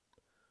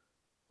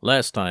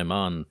Last time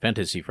on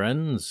Fantasy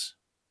Friends,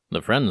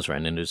 the friends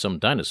ran into some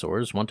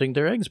dinosaurs wanting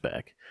their eggs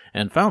back,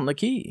 and found the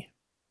key.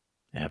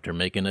 After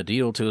making a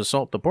deal to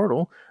assault the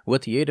portal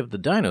with the aid of the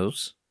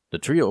dinos, the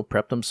trio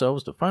prepped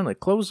themselves to finally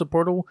close the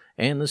portal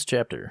and this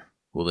chapter.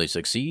 Will they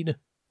succeed?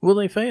 Will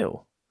they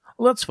fail?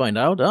 Let's find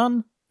out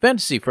on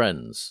Fantasy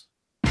Friends.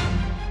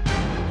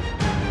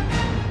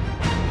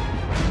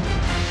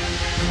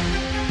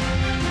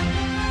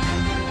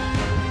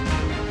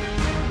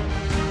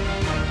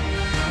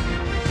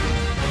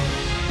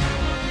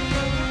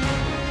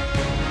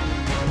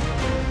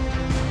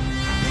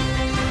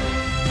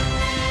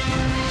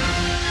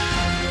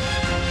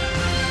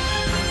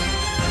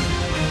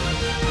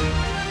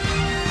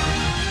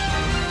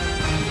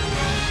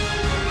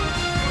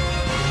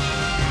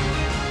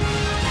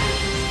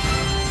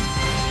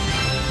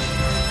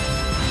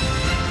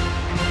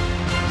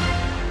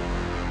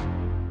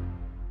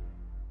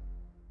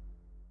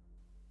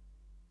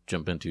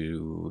 Jump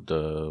into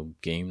the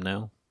game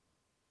now?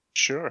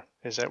 Sure.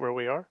 Is that where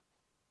we are?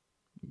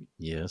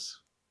 Yes.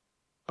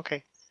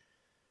 Okay.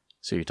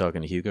 So you're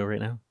talking to Hugo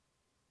right now?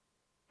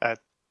 I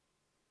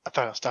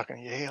thought I was talking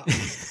to Yale.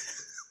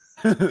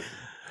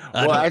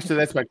 Well, actually,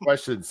 that's my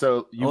question.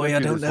 So you went I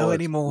through don't this know whole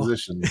anymore.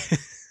 exposition.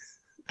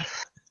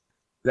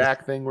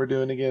 Zach thing we're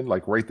doing again,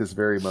 like right this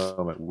very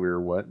moment. We're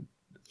what?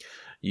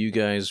 You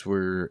guys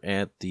were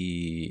at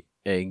the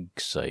egg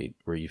site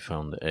where you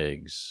found the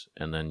eggs,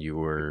 and then you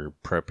were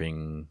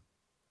prepping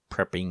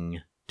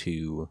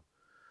to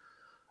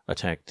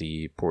attack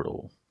the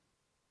portal.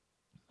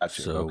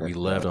 Gotcha. So Okay. we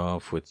led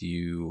off with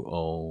you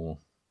all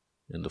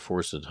in the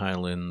Forested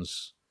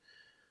Highlands.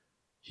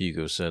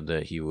 Hugo said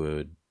that he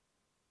would,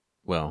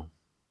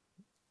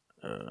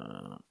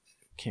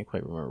 can't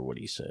quite remember what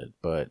he said,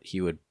 but he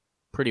would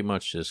pretty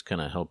much just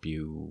kind of help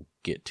you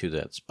get to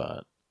that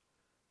spot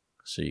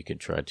so you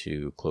could try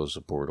to close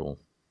the portal.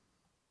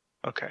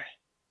 Okay.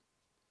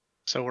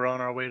 So we're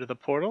on our way to the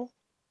portal?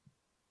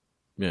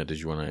 Yeah, did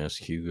you want to ask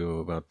Hugo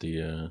about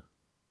the...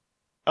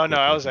 Oh, no,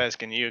 I was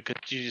asking you,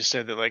 because you just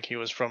said that, like, he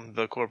was from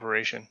the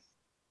corporation.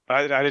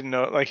 I didn't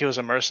know, like, he was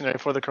a mercenary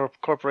for the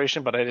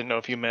corporation, but I didn't know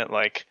if you meant,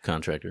 like...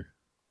 Contractor.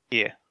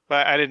 Yeah.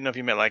 But I didn't know if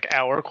you meant, like,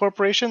 our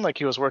corporation, like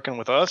he was working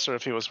with us, or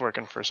if he was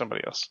working for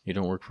somebody else. You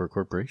don't work for a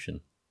corporation.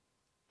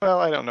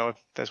 Well, I don't know if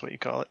that's what you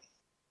call it.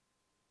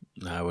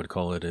 I would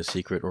call it a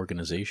secret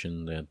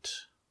organization that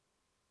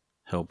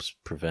helps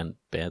prevent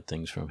bad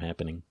things from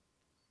happening.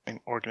 An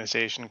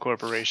organization,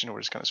 corporation, we're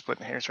just kind of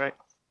splitting hairs, right?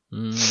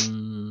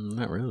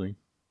 Not really.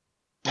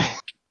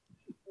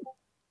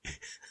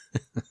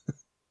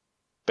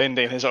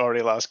 Bendane has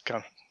already lost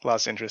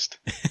interest.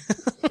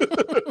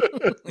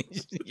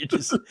 you're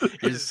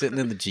just sitting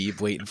in the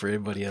Jeep waiting for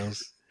everybody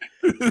else.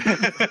 His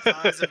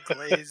eyes have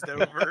glazed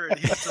over, and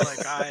he's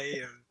like,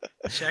 I am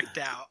checked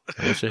out.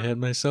 I wish I had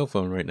my cell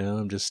phone right now.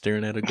 I'm just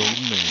staring at a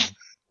golden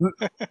man.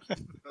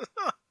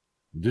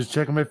 Just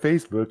checking my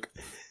Facebook.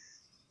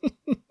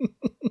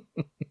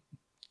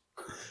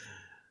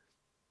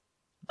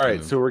 All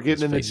right, so we're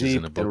getting in the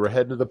Jeep, and we're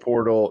heading to the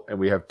portal, and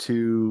we have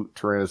two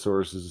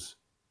Tyrannosauruses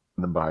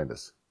and then behind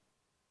us.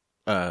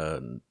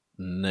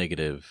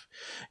 Negative.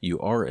 You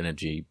are in a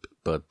Jeep,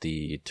 but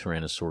the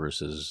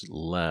Tyrannosauruses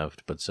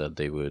left, but said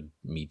they would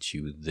meet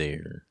you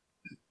there.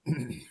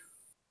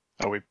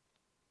 Are we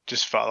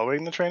just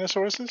following the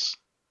Tyrannosauruses?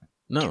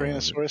 No.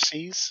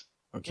 Tyrannosauruses?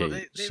 Okay,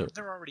 well,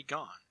 they're already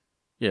gone.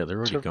 Yeah, they're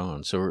already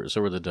gone. So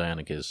were the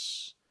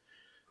Deinonychus.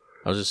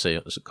 I'll just say,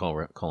 call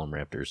them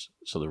raptors.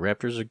 So the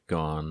raptors are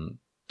gone,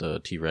 the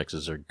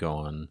T-Rexes are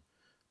gone,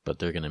 but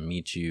they're going to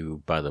meet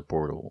you by the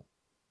portal.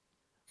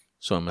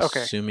 So I'm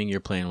assuming your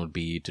plan would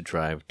be to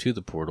drive to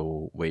the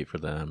portal, wait for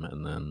them,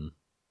 and then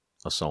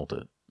assault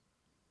it.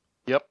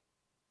 Yep.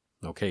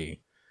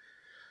 Okay.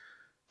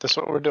 That's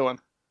what we're doing.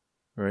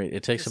 All right,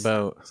 it takes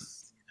about...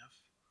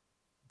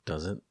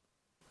 Does it?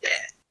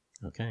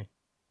 Yeah. Okay.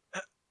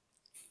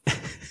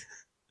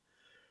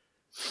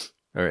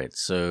 All right,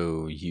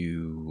 so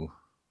you,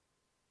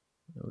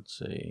 I would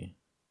say,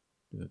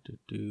 it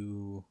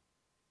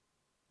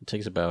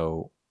takes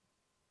about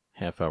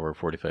half hour,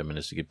 45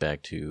 minutes to get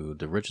back to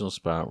the original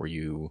spot where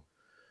you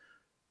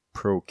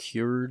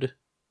procured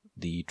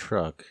the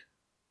truck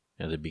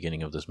at the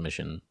beginning of this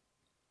mission.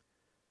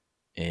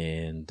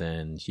 And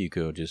then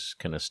Hugo just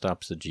kind of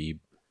stops the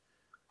Jeep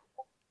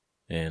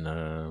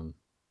and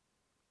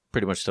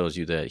pretty much tells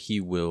you that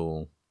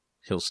he'll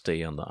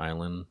stay on the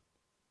island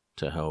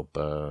to help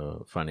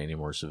find any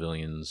more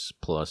civilians.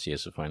 Plus, he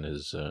has to find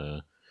his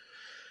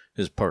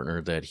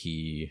partner that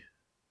he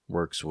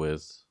works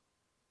with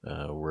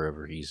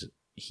wherever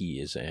he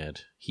is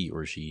at, he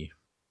or she.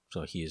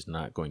 So he is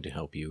not going to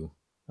help you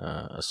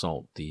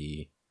assault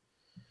the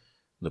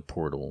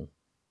portal.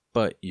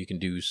 But you can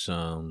do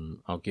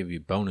some... I'll give you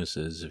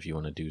bonuses if you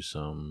want to do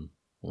some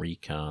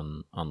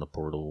recon on the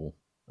portal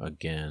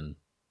again.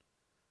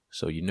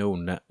 So you know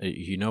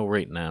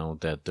right now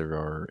that there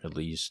are at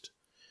least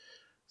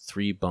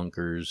 3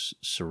 bunkers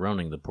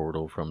surrounding the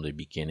portal from the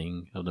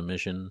beginning of the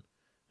mission,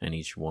 and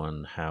each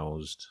one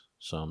housed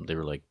some... They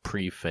were like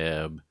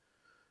prefab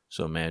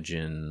So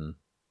imagine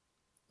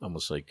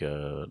almost like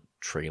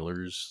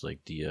trailers, like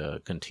the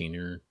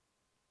container,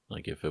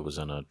 like if it was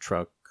on a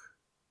truck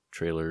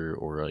trailer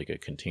or like a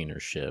container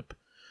ship,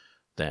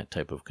 that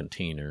type of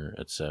container,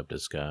 except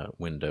it's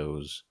got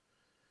windows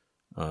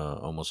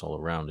almost all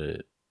around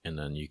it, and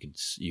then you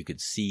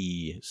could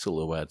see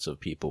silhouettes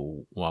of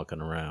people walking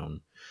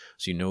around.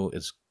 So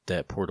it's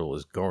that portal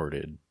is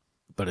guarded,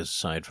 but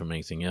aside from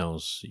anything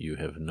else, you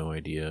have no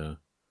idea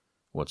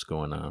what's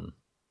going on.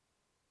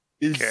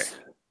 Okay.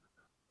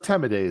 What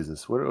time of day is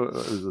this? What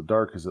is it?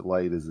 Dark? Is it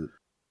light? Is it?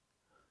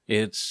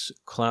 It's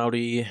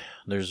cloudy.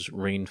 There's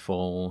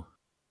rainfall.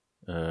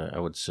 I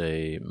would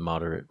say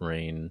moderate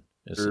rain.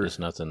 It's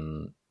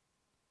nothing.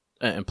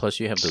 And plus,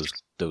 you have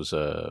those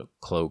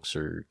cloaks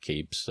or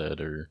capes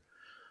that are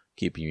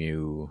keeping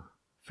you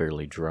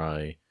fairly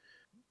dry.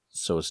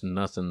 So it's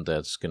nothing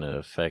that's going to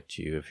affect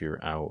you if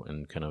you're out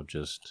and kind of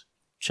just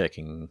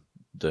checking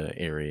the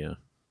area.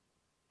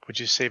 Would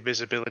you say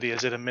visibility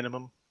is at a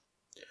minimum?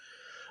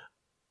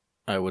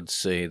 I would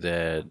say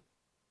that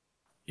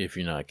if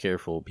you're not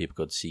careful, people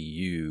could see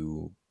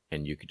you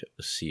and you could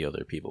see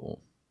other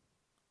people.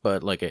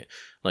 But like I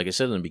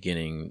said in the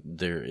beginning,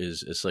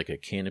 it's like a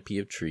canopy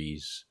of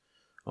trees,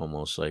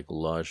 almost like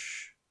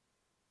lush,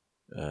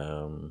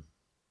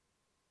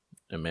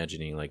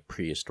 imagining like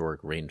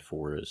prehistoric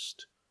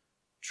rainforest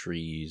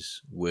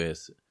trees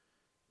with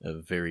a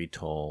very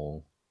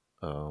tall,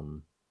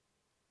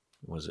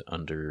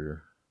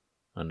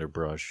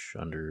 underbrush,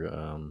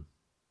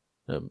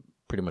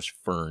 pretty much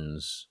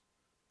ferns,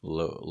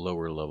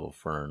 lower level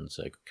ferns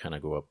that kind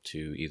of go up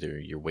to either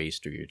your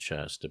waist or your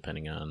chest,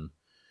 depending on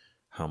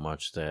how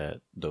much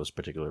that those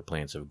particular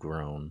plants have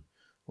grown.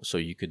 So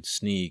you could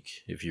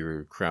sneak, if you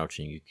were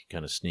crouching, you could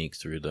kind of sneak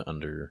through the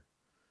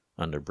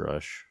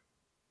underbrush.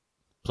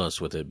 Plus,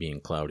 with it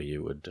being cloudy,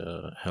 it would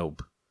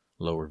help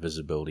lower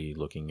visibility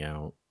looking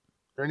out.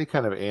 Is there any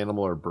kind of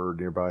animal or bird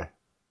nearby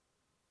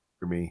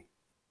for me?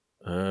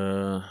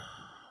 I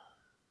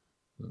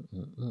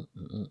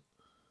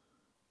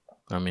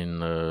mean,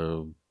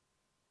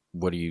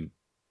 what are you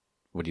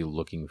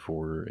looking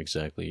for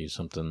exactly?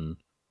 Something?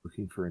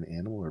 Looking for an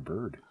animal or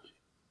bird?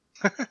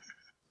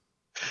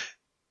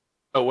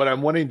 Oh, what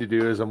I'm wanting to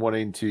do is I'm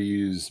wanting to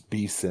use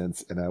beast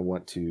sense, and I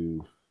want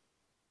to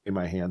get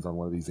my hands on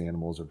one of these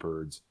animals or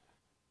birds,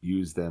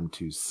 use them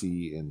to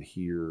see and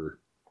hear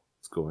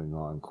what's going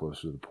on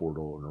closer to the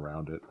portal and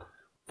around it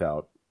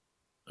without.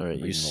 All right,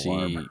 you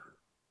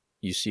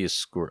see a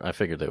squirrel. I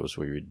figured that was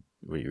what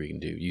you can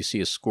do. You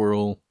see a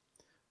squirrel.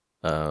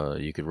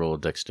 You could roll a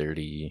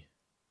dexterity.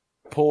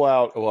 Pull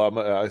out.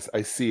 Well,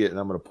 I see it, and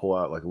I'm going to pull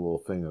out like a little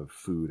thing of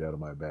food out of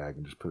my bag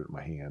and just put it in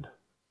my hand.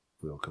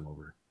 They'll come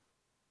over.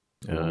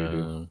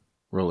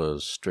 Roll a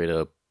straight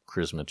up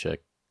charisma check.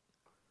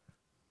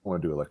 I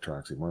want to do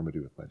electronics. What am I going to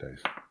do with my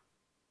dice?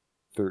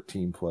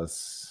 13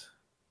 plus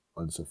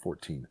 1, so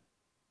 14.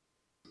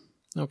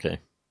 Okay.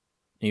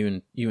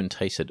 You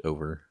entice it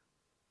over.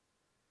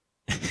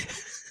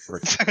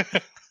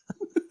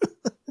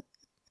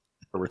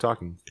 We're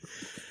talking.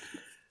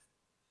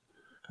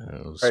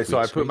 All right, so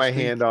I put my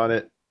hand on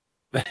it.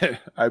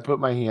 I put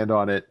my hand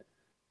on it,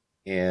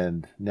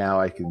 and now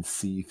I can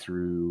see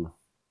through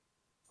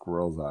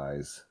squirrel's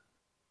eyes.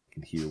 I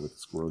can hear with the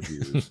squirrel's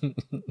ears.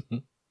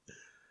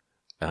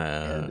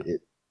 And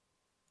it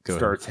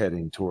starts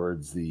heading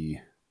towards the...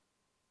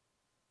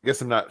 I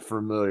guess I'm not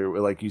familiar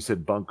with, like you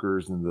said,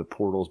 bunkers and the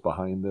portals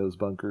behind those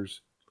bunkers.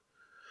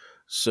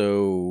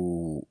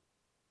 So,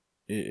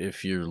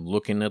 if you're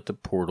looking at the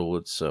portal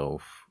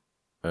itself,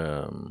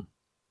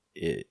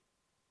 it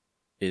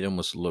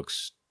almost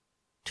looks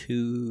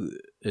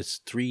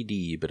it's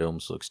 3D, but it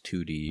almost looks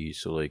 2D.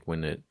 So like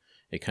when it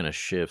kind of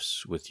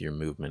shifts with your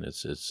movement,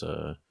 it's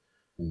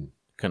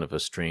kind of a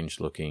strange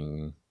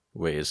looking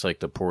way. It's like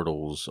the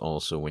portals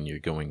also when you're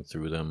going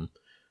through them,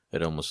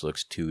 it almost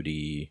looks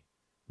 2D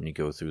when you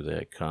go through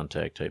that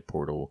contact type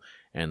portal,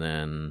 and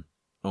then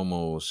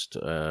almost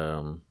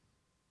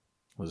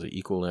was it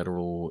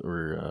equilateral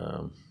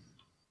or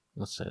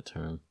what's that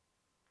term?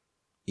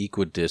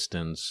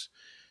 Equidistance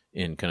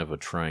in kind of a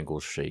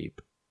triangle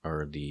shape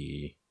are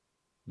the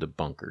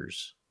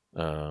bunkers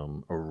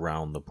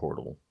around the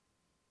portal.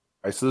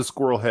 All right, so the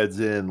squirrel heads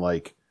in.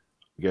 Like,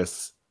 I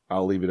guess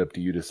I'll leave it up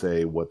to you to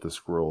say what the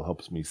squirrel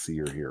helps me see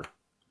or hear.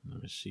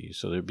 Let me see.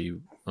 So there'd be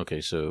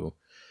so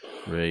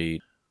right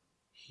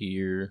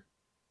here,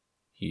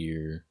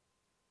 and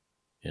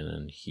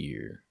then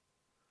here.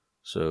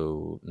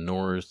 So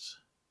north,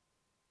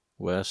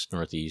 west,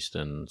 northeast,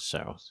 and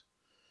south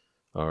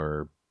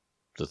are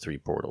the three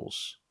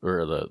portals,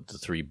 or the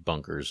three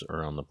bunkers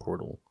around the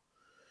portal.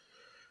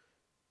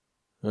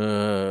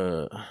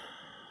 Can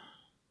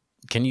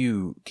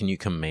you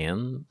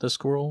command the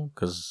squirrel?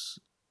 Because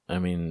I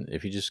mean,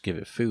 if you just give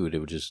it food, it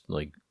would just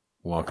like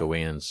walk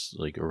away in its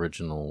like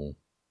original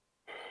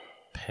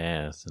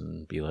path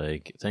and be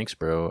like, "Thanks,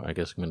 bro. I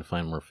guess I'm gonna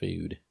find more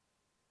food."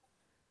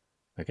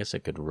 I guess I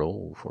could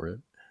roll for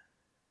it.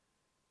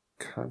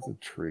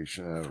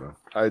 Concentration. I don't know.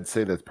 I'd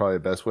say that's probably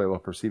the best way. While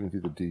perceiving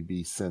through the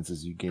DB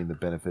senses, you gain the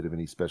benefit of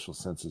any special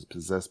senses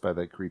possessed by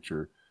that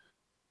creature.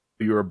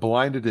 You are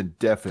blinded and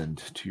deafened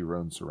to your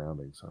own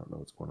surroundings. I don't know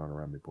what's going on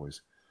around me,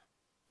 boys.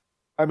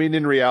 I mean,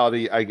 in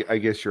reality, I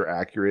guess you're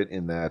accurate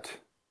in that it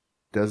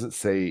doesn't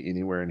say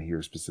anywhere in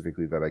here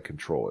specifically that I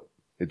control it.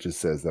 It just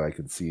says that I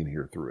can see and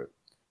hear through it.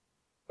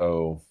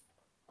 Oh.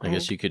 I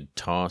guess you could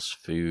toss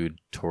food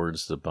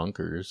towards the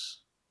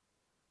bunkers.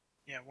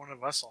 Yeah, one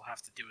of us will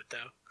have to do it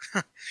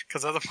though,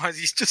 because otherwise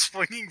he's just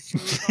flinging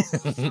food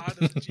off the side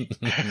of the jeep.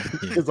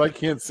 Because I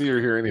can't see or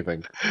hear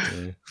anything.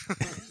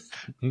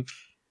 Yeah.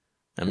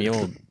 I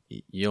mean,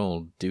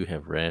 y'all do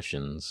have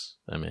rations.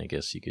 I mean, I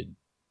guess you could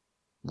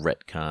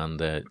retcon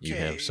that you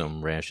have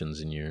some rations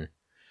in your.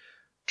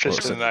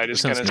 Tristan and I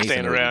just kind of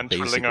stand around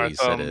twiddling our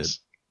thumbs.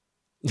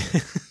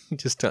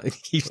 Just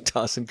keep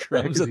tossing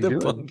crumbs at the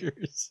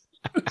bunkers.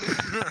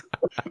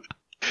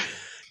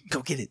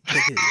 Go get it,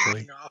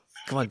 boy.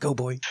 Come on, go,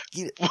 boy.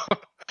 Get it.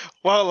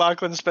 While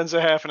Lochlan spends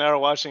a half an hour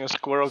watching a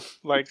squirrel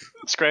like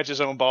scratch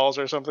his own balls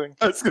or something.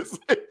 I was gonna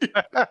say,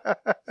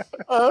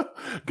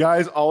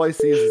 guys, all I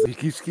see is he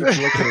keeps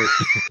looking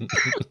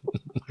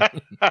at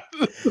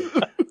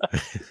it.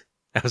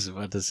 I was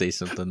about to say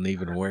something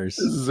even worse.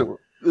 This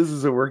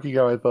isn't working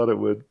how I thought it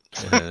would.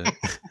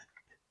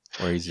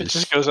 Or he's it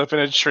just goes up in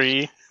a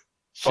tree,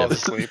 falls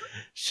asleep,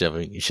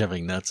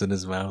 shoving nuts in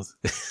his mouth.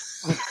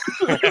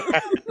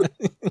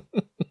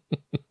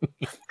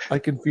 I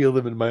can feel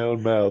them in my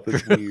own mouth.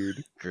 It's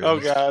weird. Oh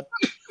God!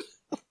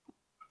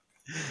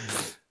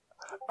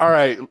 All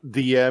right,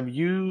 DM,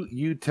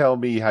 you tell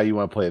me how you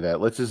want to play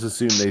that. Let's just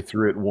assume they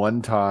threw it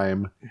one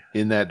time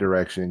in that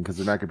direction because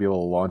they're not going to be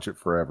able to launch it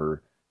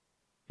forever.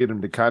 Get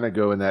them to kind of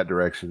go in that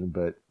direction,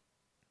 but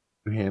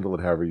you handle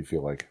it however you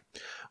feel like.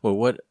 Well,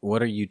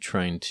 what are you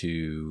trying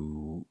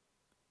to?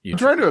 I'm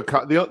trying to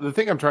the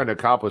thing I'm trying to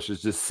accomplish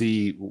is just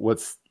see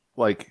what's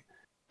like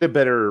a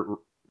better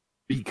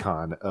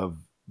recon of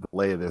the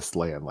lay of this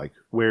land, like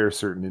where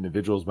certain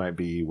individuals might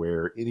be,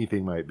 where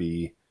anything might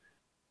be.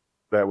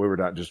 That way we're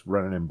not just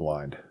running in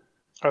blind.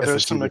 Are there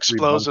some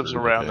explosives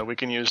around that we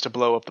can use to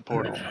blow up the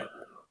portal?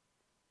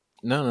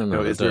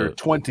 No. Is there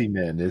 20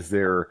 men? Is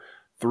there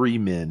 3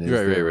 men?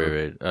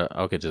 Right.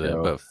 I'll get to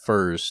that. But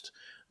first,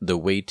 the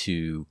way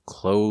to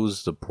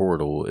close the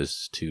portal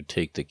is to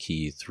take the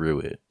key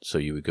through it. So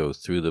you would go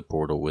through the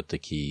portal with the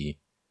key,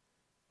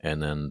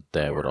 and then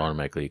that would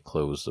automatically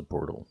close the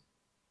portal.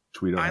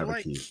 Which we don't have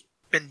a key.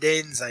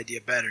 Bendane's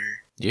idea better.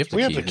 You have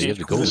the key. You have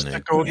the golden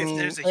egg. If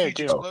there's a huge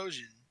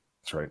explosion.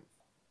 That's right.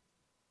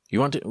 You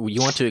want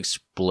to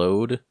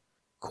explode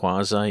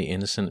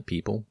quasi-innocent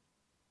people?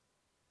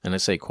 And I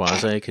say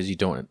quasi because you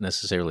don't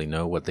necessarily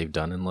know what they've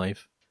done in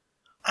life.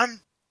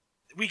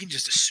 We can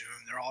just assume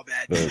they're all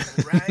bad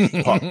people,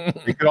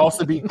 right? It could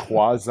also be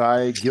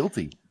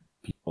quasi-guilty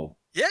people.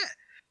 Yeah.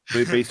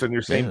 Based on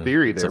your same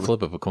theory it's there. It's a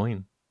flip of a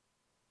coin.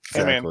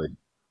 Exactly. Hey, man.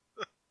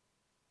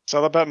 It's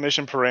all about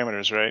mission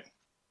parameters, right?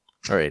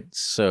 All right,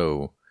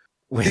 so...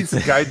 Need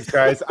some guidance,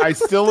 guys. I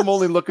still am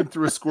only looking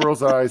through a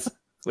squirrel's eyes.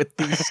 With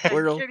these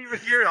squirrel... I can't even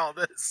hear all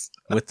this.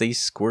 With these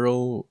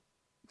squirrel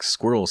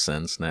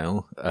sense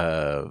now,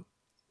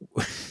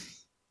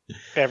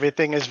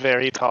 everything is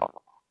very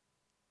tall.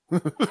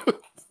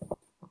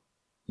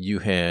 You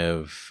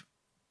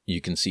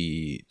can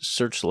see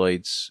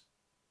searchlights.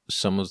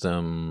 Some of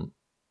them,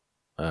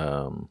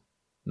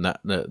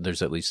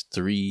 there's at least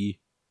 3.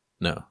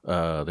 No,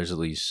 there's at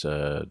least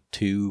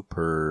 2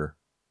 per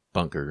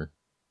bunker,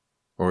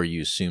 or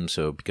you assume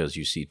so because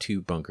you see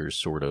 2 bunkers,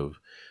 sort of,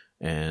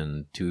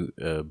 and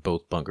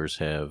both bunkers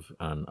have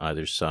on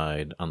either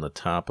side, on the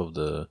top of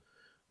the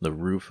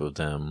roof of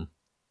them,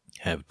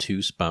 have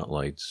 2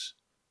 spotlights.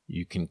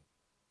 You can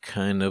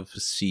kind of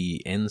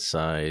see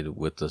inside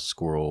with the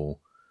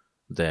squirrel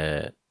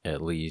that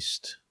at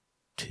least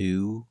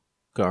 2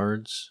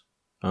 guards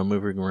are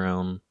moving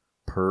around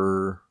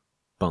per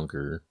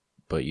bunker,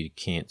 but you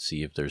can't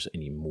see if there's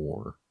any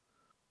more.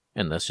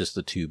 And that's just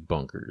the 2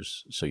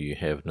 bunkers, so you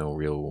have no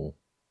real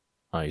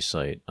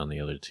eyesight on the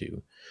other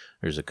 2.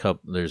 There's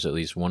at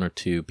least 1 or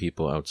 2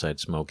 people outside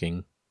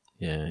smoking.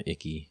 Yeah,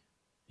 icky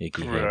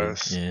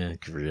gross. Heaven. Yeah,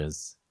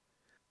 gross.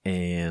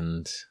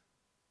 And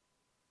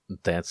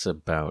that's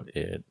about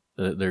it.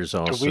 There's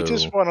also... Do we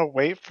just want to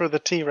wait for the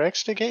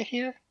T-Rex to get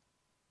here?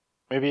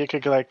 Maybe it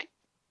could,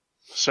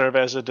 serve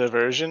as a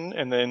diversion,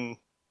 and then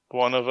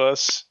one of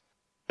us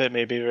that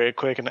may be very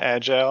quick and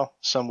agile,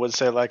 some would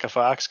say like a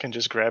fox, can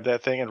just grab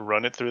that thing and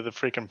run it through the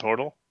freaking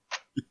portal?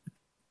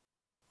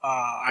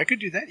 I could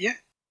do that, yeah.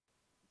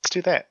 Let's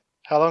do that.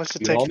 How long does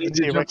it take for the T-Rex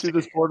to jump through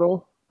this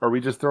portal? Or are we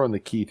just throwing the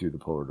key through the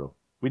portal?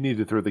 We need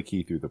to throw the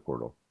key through the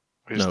portal.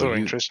 We're just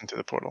throwing Tristan through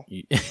the portal.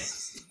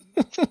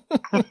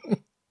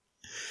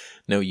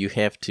 No, you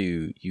have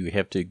to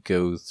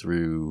go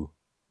through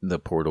the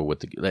portal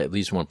with at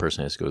least one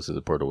person has to go through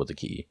the portal with the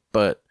key.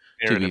 But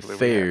to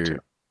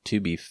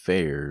be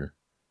fair,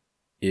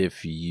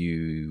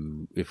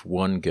 if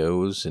one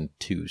goes and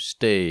 2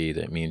 stay,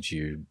 that means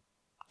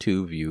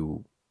 2 of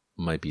you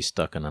might be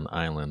stuck on an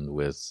island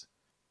with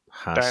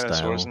hostile.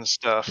 Dinosaurs and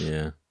stuff.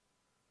 Yeah.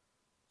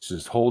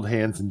 Just hold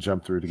hands and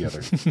jump through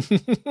together.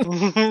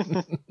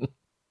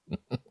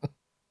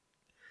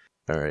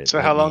 All right.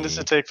 So how long does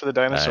it take for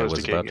the I dinosaurs was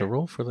to get about to here?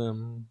 roll for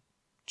them.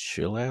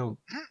 Chill out.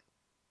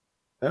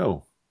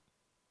 Oh,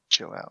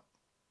 Chill out.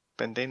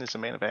 Bendane is a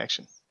man of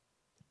action.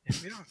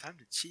 We don't have time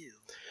to chill.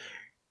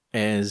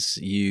 As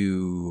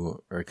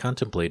you are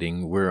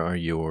contemplating, where are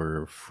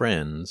your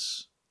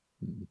friends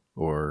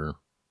or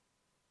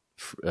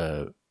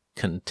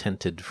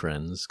contented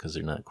friends? Because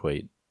they're not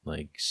quite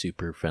like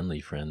super friendly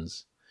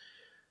friends.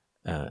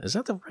 Is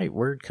that the right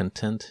word?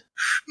 Content?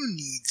 Who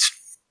needs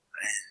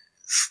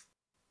friends?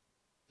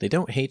 They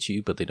don't hate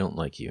you, but they don't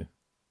like you.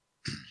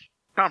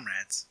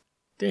 Comrades.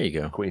 There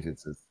you go.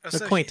 acquaintances,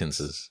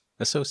 Acquaintances.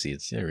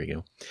 Associates. There we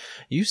go.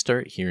 You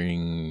start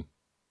hearing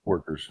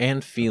workers.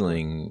 and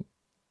feeling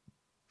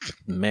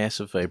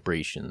massive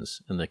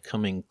vibrations, and they're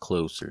coming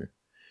closer.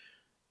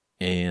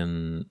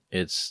 And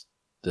it's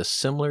the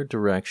similar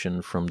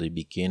direction from the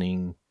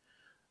beginning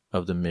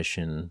of the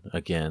mission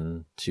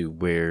again to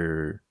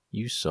where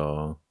you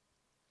saw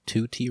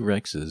 2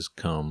 T-Rexes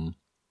come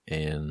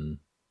and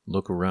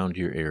look around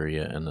your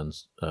area and then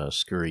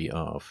scurry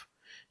off.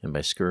 And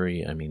by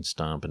scurry, I mean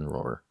stomp and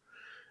roar.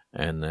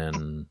 And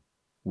then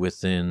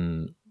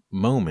within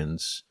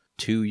moments,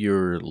 to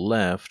your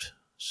left,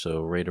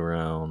 so right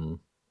around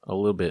a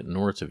little bit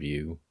north of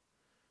you,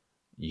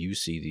 you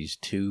see these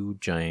 2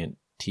 giant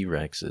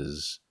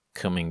T-Rexes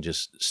coming,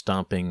 just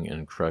stomping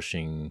and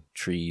crushing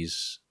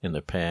trees in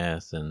the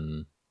path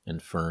and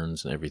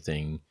ferns and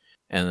everything.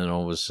 And then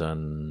all of a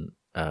sudden,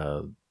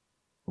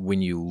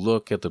 when you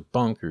look at the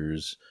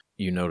bunkers,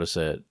 you notice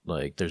that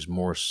like there's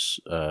more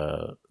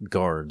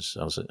guards.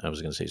 I was going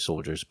to say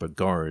soldiers, but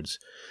guards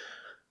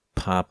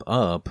pop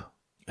up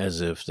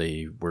as if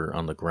they were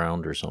on the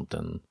ground or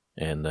something.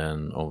 And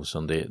then all of a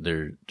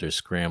sudden they're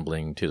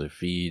scrambling to their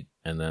feet,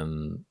 and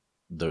then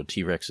the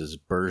T-Rexes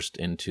burst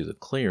into the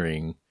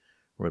clearing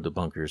where the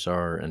bunkers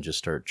are and just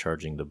start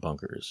charging the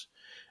bunkers.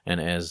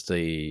 And as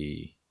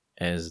the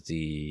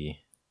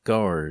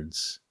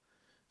guards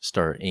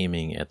start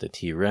aiming at the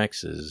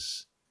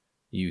T-Rexes,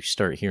 you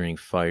start hearing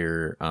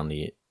fire on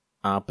the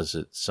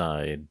opposite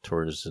side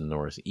towards the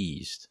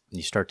northeast.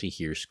 You start to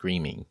hear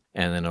screaming,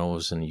 and then all of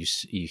a sudden you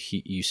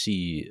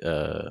see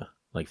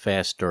like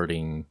fast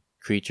darting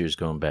creatures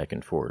going back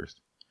and forth.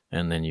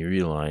 And then you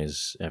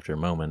realize after a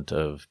moment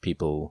of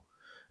people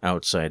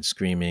outside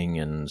screaming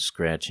and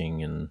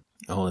scratching and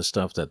all this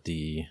stuff that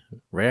the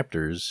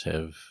raptors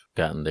have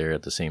gotten there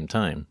at the same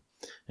time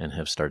and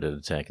have started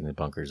attacking the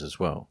bunkers as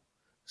well.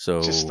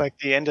 So Just like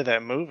the end of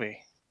that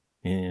movie.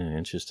 yeah,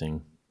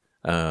 interesting.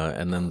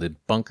 And then the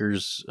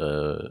bunkers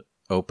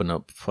open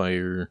up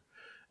fire,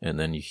 and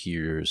then you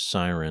hear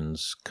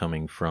sirens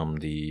coming from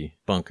the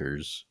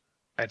bunkers.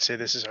 I'd say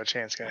this is our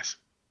chance, guys.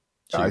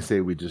 I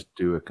say we just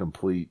do a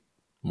complete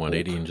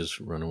 180 and just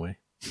run away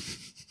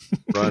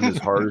run as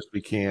hard as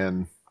we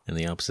can in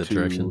the opposite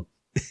direction.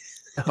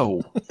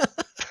 No.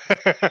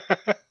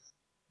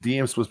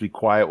 DM's supposed to be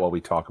quiet while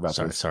we talk about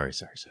this. Sorry.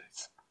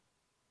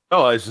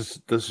 Oh, let's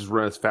just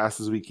run as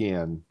fast as we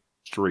can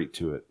straight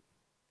to it.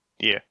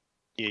 Yeah.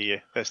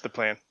 That's the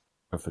plan.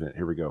 Confident.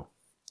 Here we go.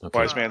 Okay.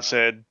 Wise man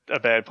said a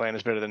bad plan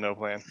is better than no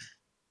plan.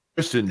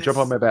 Kristen, jump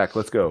on my back.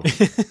 Let's go.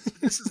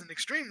 This is an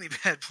extremely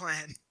bad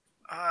plan.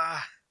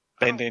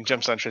 Bendane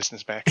jumps on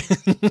Tristan's back.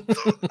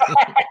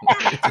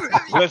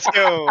 Let's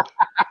go.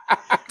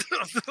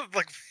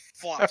 Like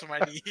flop to my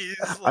knees.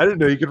 I didn't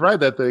know you could ride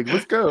that thing.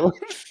 Let's go.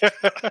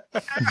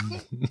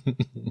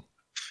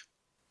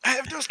 I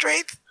have no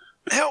strength.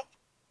 Help.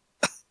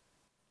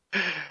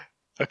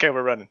 Okay,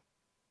 we're running.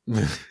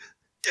 I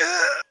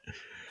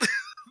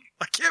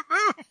can't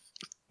move.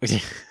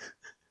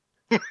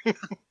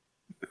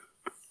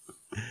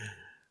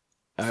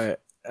 All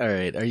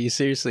right. Are you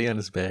seriously on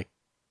his back?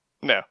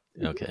 No.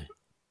 Okay.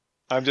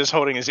 I'm just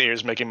holding his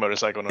ears, making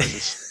motorcycle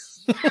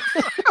noises.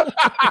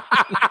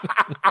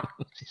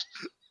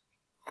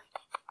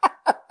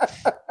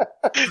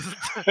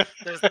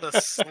 There's the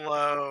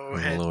slow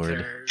head Lord.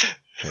 turn.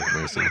 Have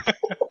mercy.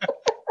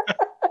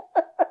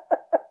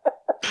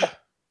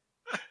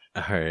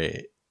 All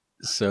right.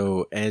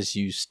 So as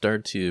you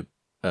start to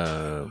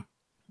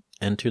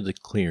enter the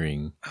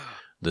clearing,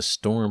 the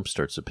storm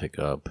starts to pick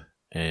up,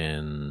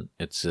 and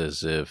it's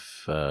as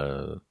if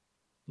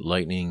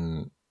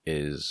lightning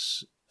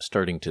is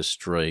starting to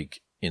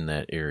strike in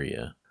that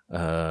area.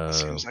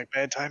 Seems like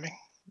bad timing.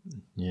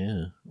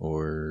 Yeah,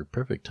 or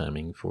perfect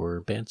timing for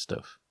bad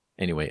stuff.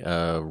 Anyway,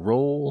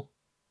 roll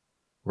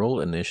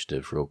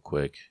initiative real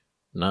quick.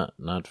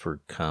 Not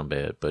for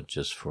combat, but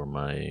just for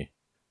my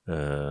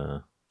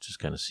just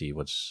kind of see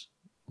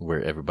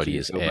where everybody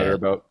is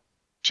at.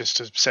 Just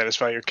to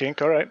satisfy your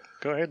kink. All right,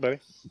 go ahead, buddy.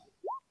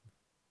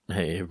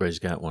 Hey, everybody's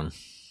got one.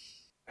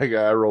 Hey,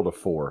 guy, I rolled a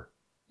 4.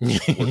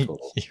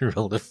 You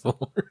rolled a 4.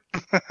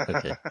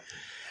 Okay.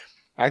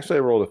 Actually,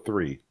 I rolled a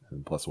 3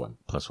 and +1.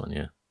 +1,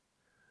 yeah.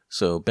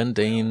 So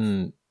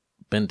Bendane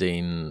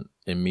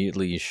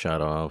immediately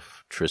shot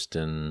off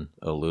Tristan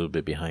a little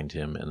bit behind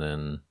him, and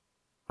then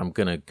I'm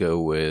gonna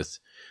go with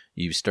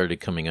you started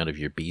coming out of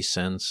your beast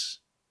sense,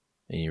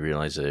 and you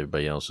realize that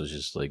everybody else was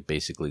just like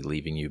basically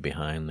leaving you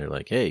behind. They're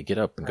like, "Hey, get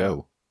up and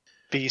go."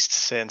 Beast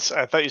sense.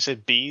 I thought you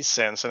said bee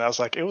sense, and I was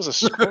like, it was a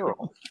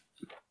squirrel.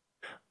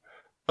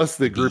 Plus,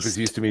 the group is Beast.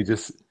 used to me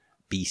just.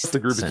 Beast. Plus, the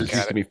group is sense. just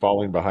used to me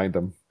following behind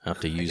them. I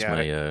have to use got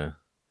my.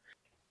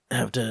 I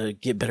have to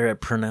get better at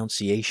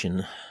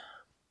pronunciation.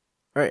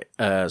 All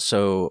right.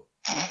 So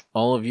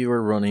all of you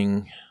are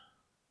running,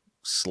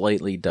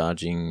 slightly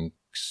dodging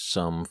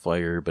some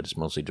fire, but it's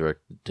mostly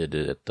directed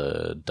at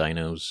the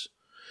dinos.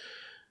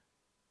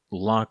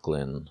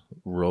 Lochlan,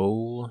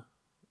 roll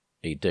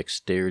a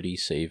dexterity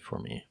save for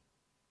me.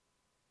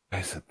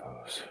 I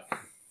suppose.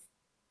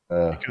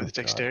 Go with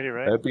dexterity,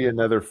 right? That'd be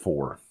another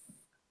 4.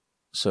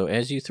 So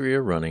as you three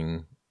are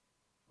running,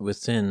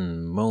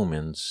 within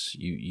moments,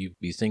 you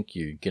think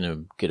you're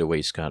gonna get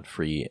away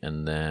scot-free,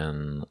 and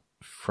then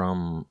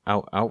from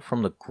out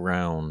from the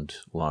ground,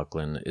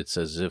 Lochlan, it's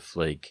as if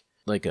like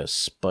a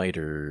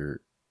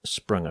spider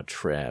sprung a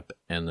trap,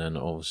 and then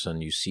all of a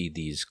sudden you see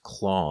these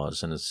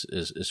claws, and it's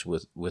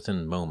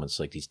within moments,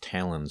 like these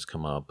talons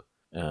come up,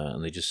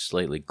 and they just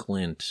slightly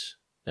glint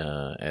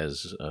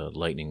as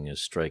lightning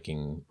is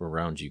striking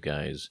around you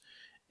guys,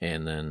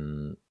 and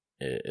then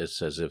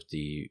it's as if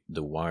the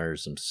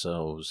wires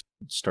themselves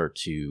start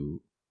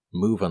to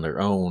move on their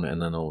own,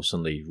 and then all of a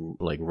sudden they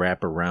like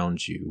wrap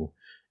around you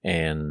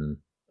and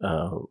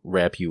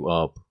wrap you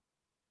up,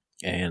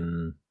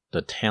 and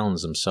the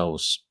talons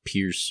themselves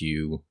pierce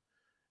you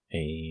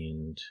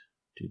and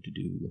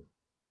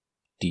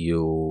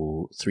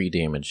deal 3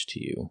 damage to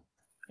you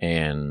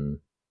and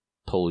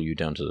pull you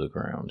down to the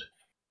ground.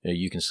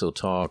 You can still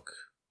talk,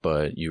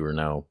 but you are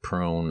now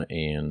prone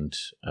and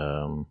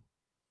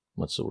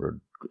what's the word?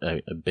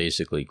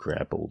 Basically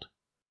grappled.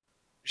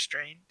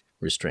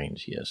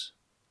 Restrained, yes.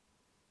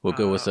 We'll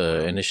go with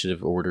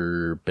initiative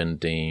order.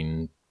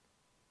 Bendane.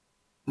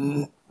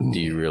 Do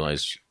you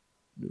realize?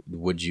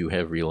 Would you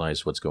have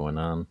realized what's going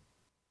on?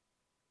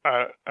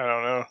 I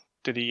don't know.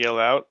 Did he yell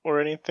out or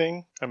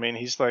anything? I mean,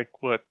 he's like,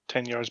 what,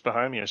 10 yards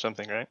behind me or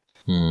something, right?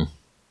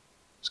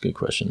 That's a good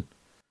question.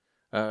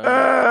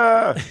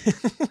 Yes,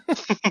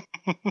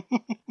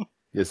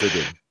 I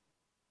did.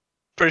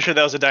 Pretty sure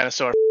that was a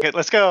dinosaur. Okay,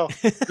 let's go.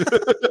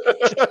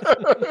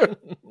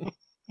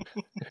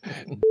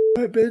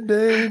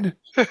 Bendane.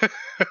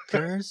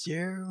 Curse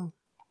you.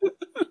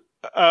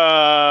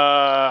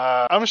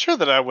 I'm sure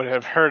that I would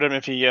have heard him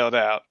if he yelled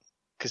out,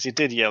 because he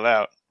did yell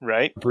out,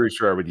 right? I'm pretty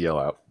sure I would yell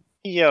out.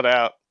 He yelled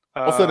out.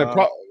 Also,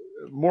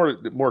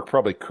 more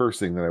probably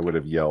cursing than I would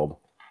have yelled.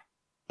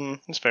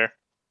 That's fair.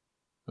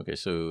 Okay,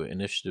 so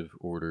initiative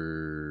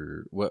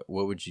order. What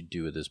would you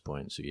do at this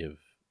point? So you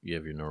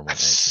have your normal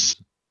actions.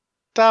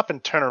 Stop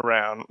and turn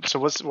around. So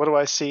what do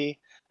I see?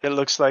 It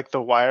looks like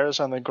the wires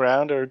on the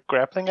ground are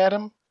grappling at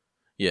him.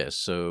 Yeah.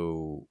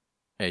 So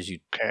as you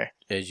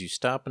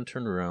stop and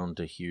turn around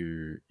to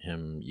hear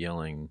him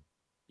yelling,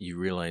 you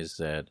realize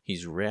that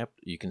he's wrapped.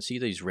 You can see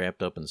that he's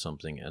wrapped up in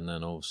something, and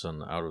then all of a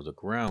sudden, out of the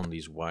ground,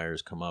 these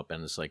wires come up,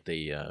 and it's like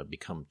they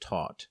become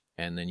taut.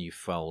 And then you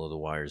follow the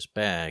wires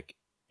back,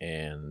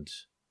 and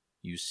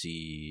you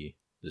see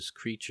this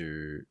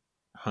creature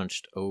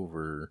hunched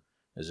over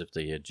as if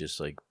they had just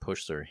like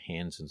pushed their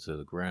hands into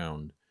the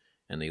ground,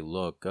 and they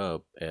look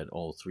up at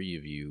all 3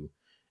 of you,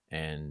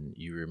 and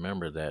you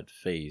remember that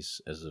face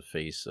as the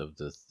face of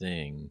the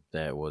thing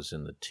that was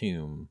in the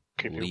tomb.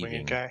 Creepy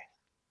winged guy.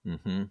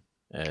 Mm-hmm.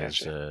 As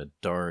Gotcha. a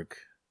dark,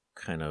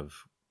 kind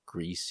of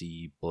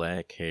greasy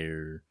black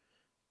hair,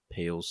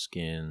 pale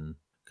skin,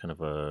 kind of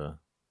a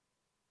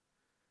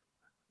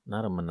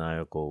not a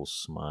maniacal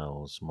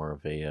smile. It's more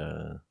of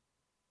a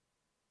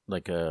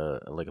like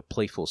a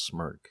playful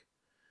smirk,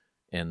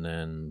 and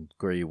then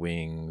gray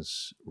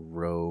wings,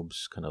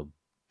 robes, kind of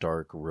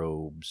dark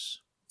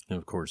robes, and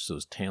of course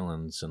those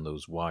talons and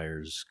those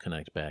wires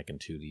connect back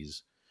into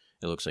these.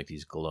 It looks like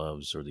these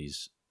gloves or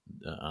these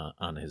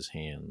on his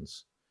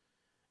hands,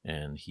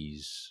 and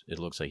it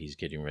looks like he's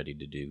getting ready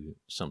to do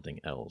something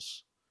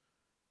else.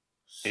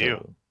 So,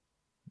 Ew.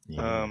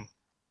 yeah.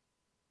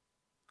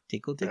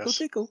 Tickle, tickle, Yes.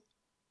 tickle.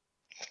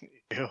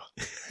 Ew.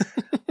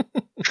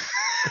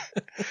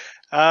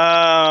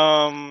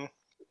 I'm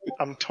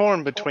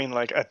torn between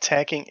like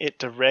attacking it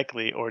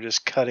directly or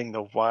just cutting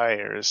the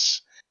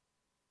wires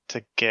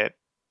to get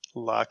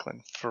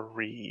Lochlan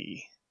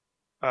free.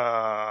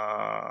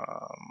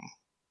 Gonna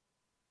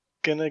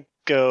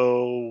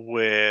go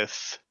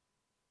with.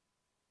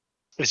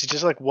 Is it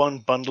just like one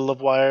bundle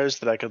of wires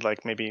that I could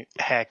like maybe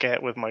hack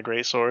at with my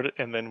greatsword,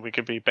 and then we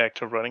could be back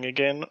to running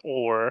again,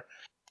 or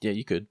Yeah,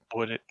 you could.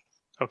 would it?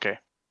 Okay.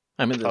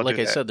 I mean, I'll like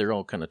do I that. said, they're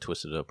all kind of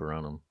twisted up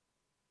around him.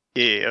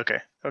 Yeah.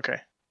 Okay.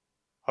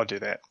 I'll do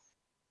that,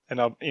 and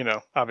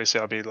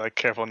obviously I'll be like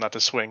careful not to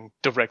swing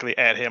directly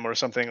at him or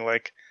something.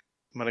 Like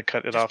I'm gonna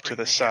cut it Just off to bring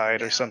the the hammer side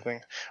or down.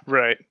 something.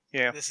 Right.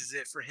 Yeah. This is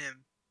it for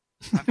him.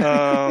 I've had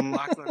Um,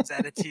 Lachlan's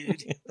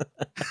attitude.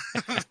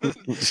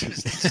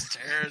 Just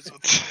stares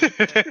with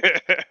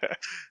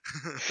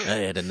I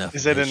had enough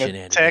Is of it his an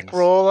shenanigans. attack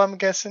roll? I'm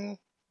guessing.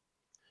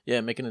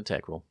 Yeah, make an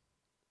attack roll.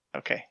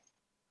 Okay.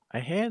 I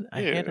had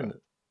Yeah. an.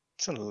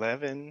 It's an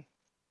 11.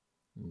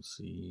 Let's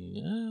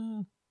see.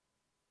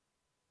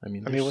 I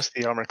mean, I mean, what's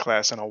the armor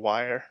class on a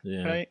wire?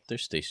 yeah, Right? they're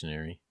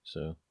stationary,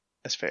 so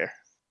That's fair.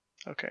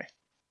 Okay.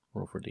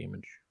 roll for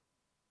damage.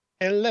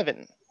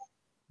 11.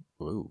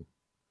 Whoa.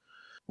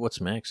 What's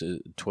max?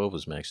 12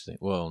 is max.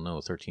 Well,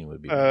 no, 13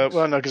 would be max.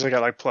 Well, no, because I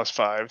got like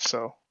 +5,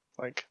 so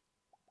like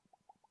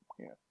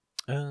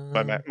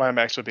my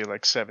max would be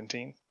like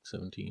 17.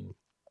 17.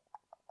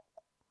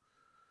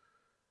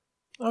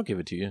 I'll give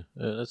it to you.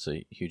 That's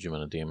a huge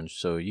amount of damage.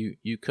 So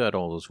you cut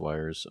all those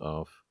wires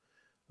off.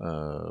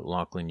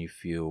 Lochlan, you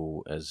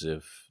feel as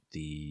if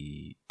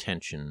the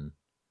tension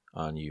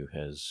on you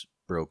has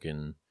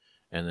broken,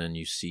 and then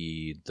you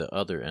see the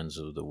other ends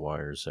of the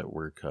wires that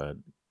were cut.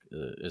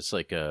 It's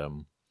like a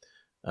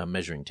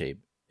measuring tape.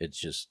 It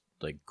just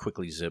like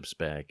quickly zips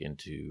back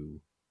into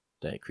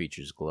that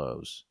creature's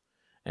gloves.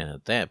 And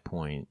at that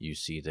point, you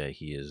see that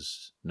he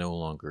is no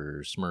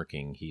longer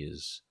smirking. He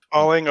is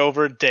Falling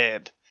over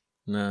dead.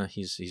 Nah,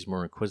 he's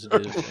more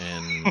inquisitive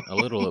and a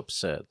little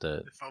upset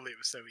that. If only it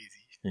was so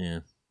easy. Yeah.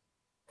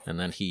 And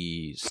then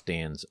he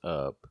stands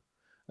up.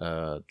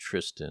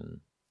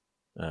 Tristan,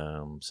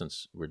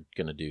 since we're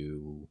gonna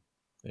do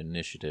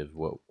initiative,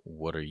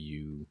 what are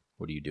you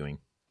doing?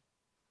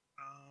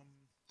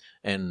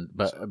 And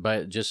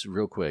but just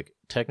real quick,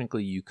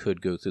 technically you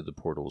could go through the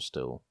portal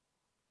still.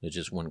 It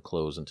just wouldn't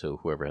close until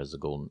whoever has the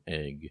golden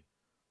egg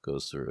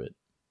goes through it.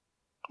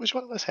 Which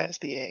one of us has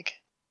the egg?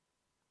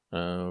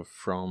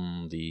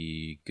 From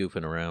the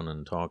goofing around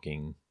and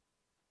talking,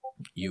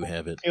 you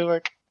have it. I feel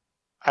like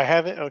I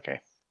have it? Okay.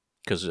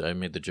 Because I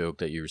made the joke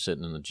that you were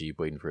sitting in the Jeep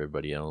waiting for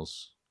everybody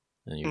else,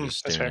 and you're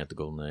just that's staring fair. at the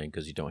golden egg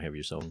because you don't have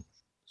yourself.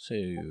 So,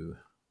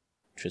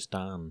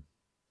 Tristan.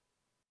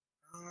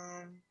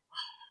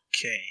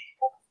 Okay.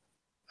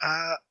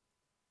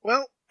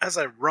 Well, as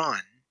I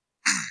run,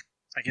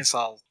 I guess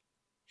I'll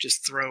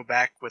just throw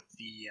back with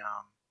the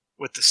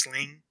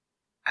sling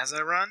as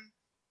I run.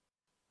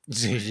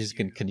 So you just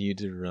can continue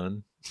to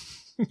run?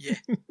 Yeah,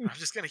 I'm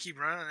just gonna keep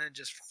running and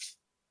just,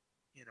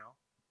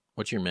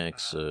 What's your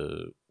max?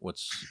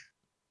 What's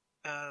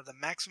the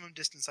maximum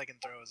distance I can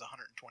throw is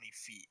 120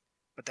 feet,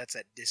 but that's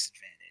at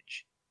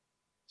disadvantage.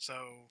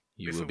 So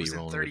you if will it be was in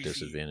rolling 30 with feet,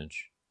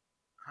 disadvantage?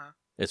 huh?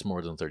 It's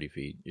more than 30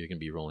 feet. You can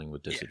be rolling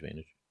with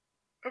disadvantage.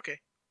 Okay.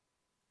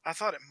 I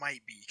thought it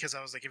might be because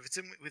I was like, if it's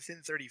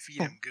within 30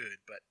 feet, I'm good.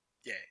 But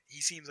yeah, he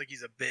seems like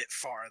he's a bit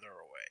farther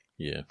away.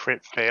 Yeah.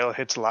 Crit fail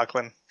hits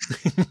Lochlan.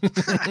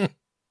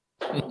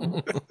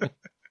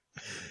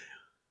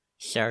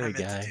 Sorry, I meant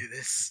guy. to do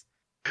this.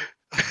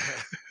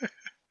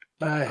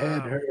 My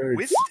head hurts.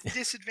 With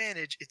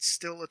disadvantage, it's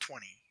still a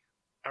 20.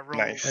 I rolled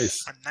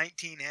Nice. a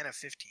 19 and a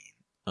 15.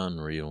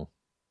 Unreal.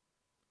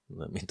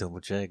 Let me double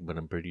check, but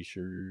I'm pretty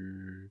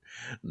sure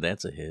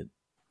that's a hit.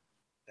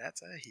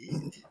 That's a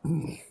hit.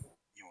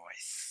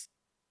 Yoice.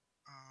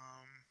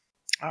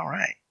 All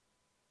right.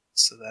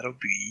 So that'll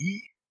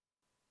be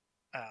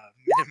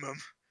minimum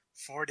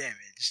 4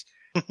 damage.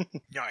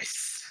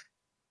 Nice.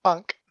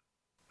 Funk.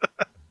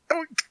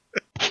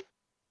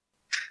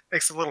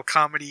 Makes a little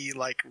comedy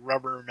like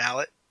rubber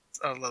mallet,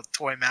 a little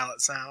toy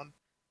mallet sound.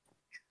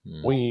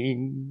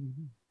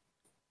 Wing.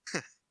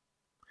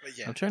 But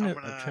yeah, I'm trying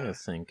to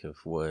think of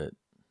what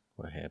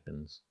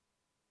happens.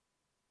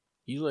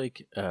 You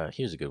like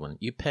here's a good one.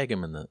 You peg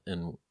him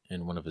in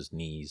one of his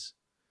knees.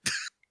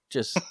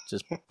 just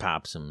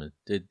pops him.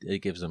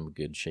 It gives him a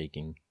good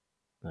shaking.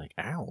 Like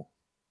ow.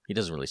 He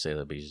doesn't really say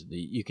that, but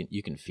you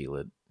can feel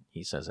it.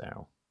 He says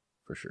ow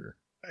for sure.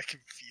 I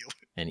can feel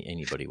it.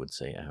 Anybody would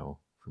say ow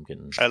from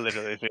getting I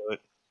literally feel it.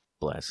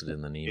 blasted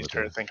in the knee. You with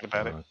started a thinking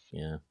about it. rock.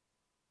 Yeah.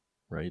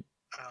 Right?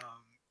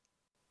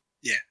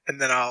 Yeah, and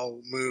then I'll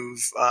move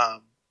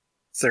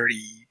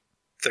 30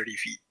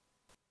 feet.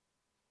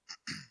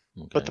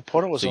 Okay. But the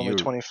portal was So only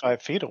you're-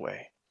 25 feet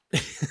away.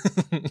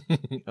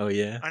 Oh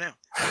yeah. I know.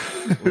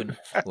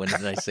 When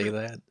did I say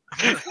that?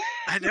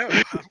 I know.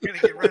 I'm gonna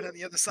get right on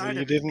the other side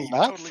You of it. did Be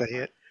not totally say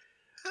fine. it.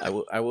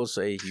 I will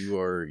say you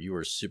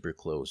are super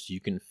close. You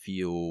can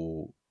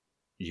feel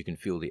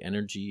the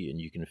energy and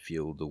you can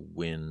feel the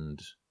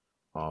wind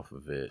off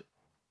of it.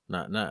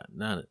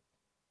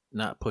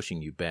 Not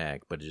pushing you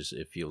back, but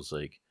it feels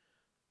like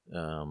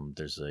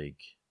there's like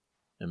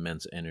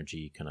immense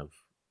energy, kind of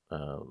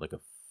like a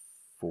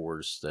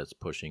force that's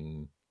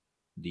pushing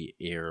the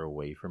air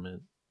away from it.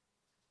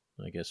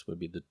 I guess would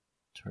be the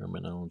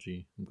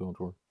terminology I'm going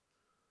for.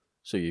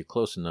 So you're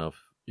close enough.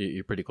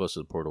 You're pretty close to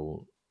the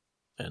portal,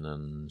 and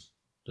then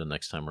the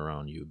next time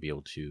around you would be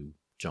able to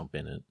jump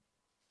in it.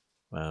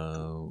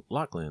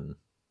 Lochlan.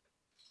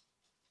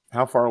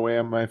 How far away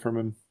am I from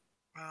him?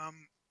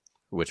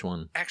 Which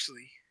one?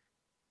 Actually,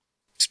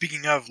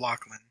 speaking of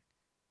Lochlan,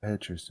 Hey,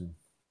 Tristan.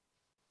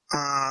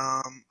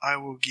 I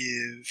will give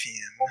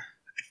him,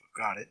 if I've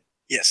got it.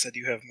 Yes, I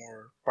do have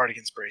more bardic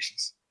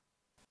inspirations.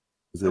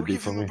 Does I'll that do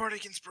give for him a me?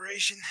 bardic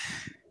inspiration.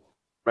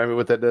 Remind me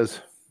what that does.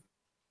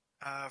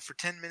 For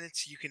 10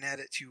 minutes, you can add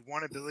it to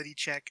one ability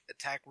check,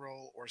 attack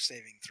roll, or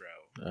saving throw.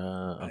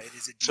 It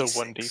is a So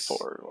D6.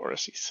 1d4 or a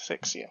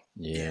c6, yeah.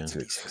 Yeah, it's a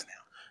D6 now.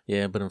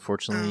 Yeah, but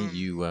unfortunately,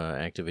 you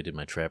activated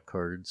my trap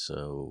card,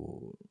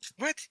 so.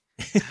 What?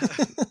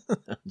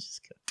 I'm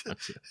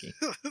joking.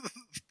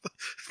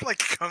 Like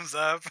comes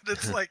up, and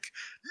it's like,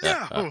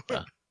 no.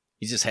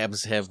 He just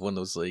happens to have one of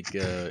those like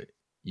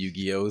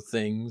Yu-Gi-Oh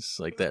things,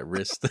 like that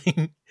wrist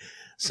thing.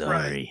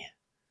 Sorry.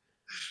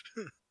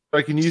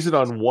 I can use it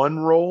on one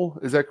roll.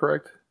 Is that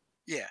correct?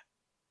 Yeah,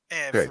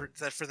 and Okay.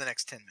 for the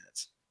next 10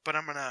 minutes. But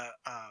I'm gonna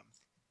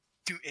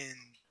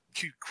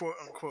to quote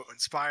unquote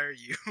inspire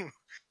you.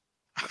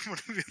 I'm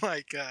gonna be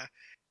like,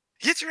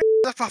 get your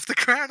ass up off the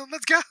ground and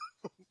let's go.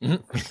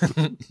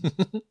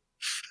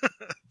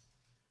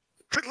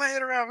 Quit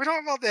laying around. We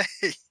don't have all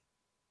day.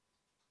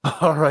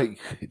 All right.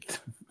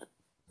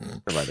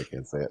 Never mind, I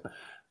can't say it.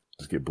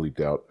 Just get bleeped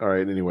out. All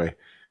right. Anyway.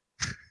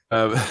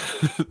 All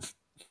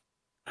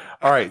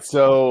right.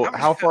 So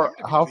how far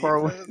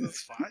away?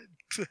 That's fine.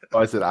 Oh,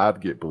 I said I'd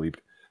get bleeped.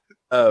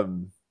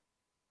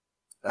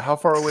 How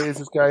far away is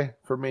this guy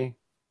from me?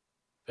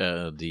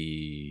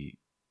 The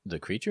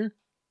creature?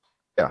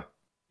 Yeah.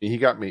 He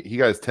got me. He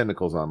got his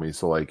tentacles on me,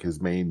 so like his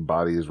main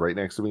body is right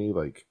next to me.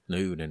 Like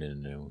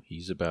No.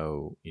 He's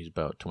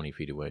about 20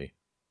 feet away.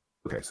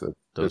 okay, so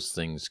Those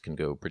things can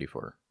go pretty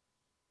far.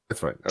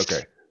 that's fine.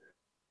 Okay,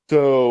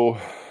 so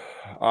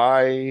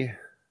I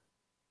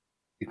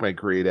take my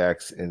great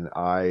axe and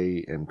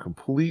I am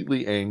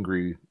completely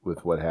angry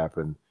with what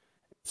happened.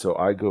 So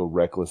I go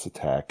reckless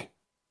attack,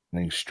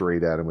 running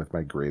straight at him with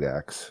my great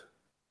axe,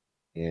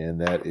 and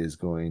that is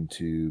going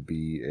to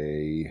be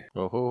a.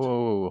 Oh,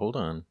 hold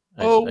on.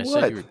 I What?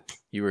 said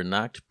you were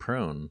knocked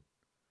prone,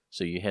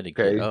 so you had to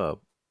get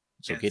up.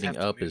 So Yeah, it's getting half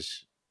the up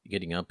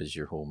movement. is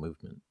your whole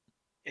movement.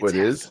 It's What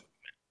half is? the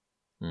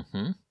movement.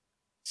 Mm-hmm.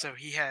 So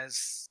he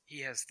has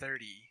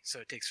 30, so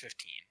it takes 15.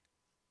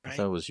 I Right?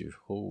 thought it was your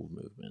whole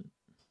movement.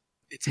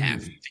 It's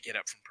half to get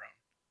up from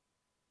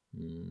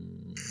prone.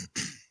 Mm,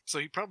 So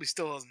he probably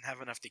still doesn't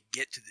have enough to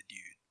get to the dude,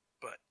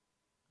 but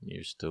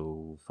you're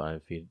still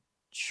 5 feet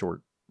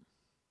short.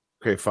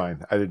 Okay,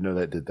 fine. I didn't know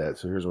that did that.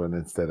 So here's what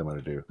instead I'm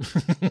going to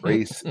do: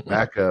 race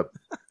back up.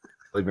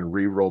 I'll even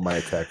re-roll my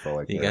attack roll.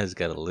 Like You that. guys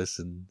gotta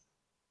listen.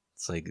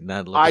 It's like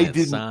not looking at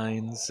didn't-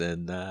 signs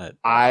and not.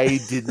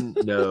 I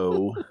didn't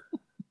know,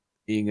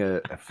 being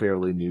a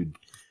fairly new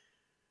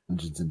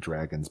Dungeons and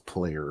Dragons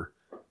player,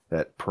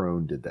 that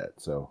prone did that.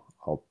 So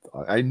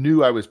I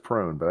knew I was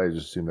prone, but I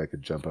just assumed I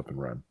could jump up and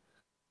run.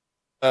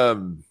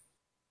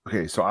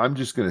 Okay, so I'm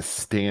just gonna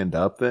stand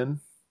up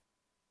then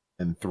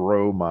and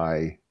throw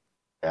my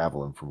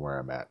javelin from where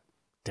I'm at.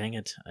 Dang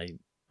it! I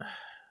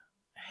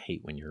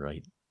hate when you're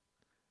right.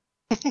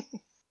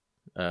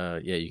 Yeah,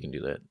 you can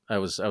do that. I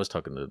was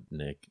talking to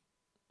Nick.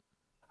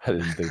 I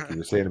didn't think you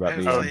were saying about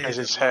me. Oh, Played because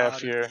a it's half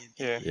lot of your. D&D.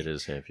 Yeah. It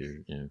is half your.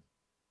 Yeah.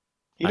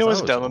 You I know thought what's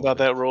it was dumb a about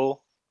little that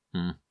rule?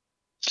 Hmm.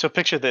 So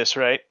picture this,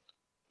 right?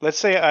 Let's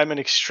say I'm an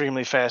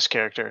extremely fast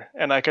character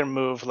and I can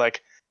move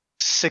like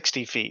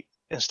 60 feet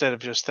instead of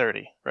just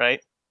 30,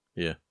 right?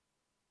 Yeah.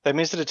 That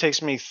means that it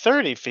takes me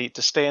 30 feet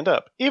to stand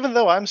up, even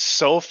though I'm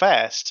so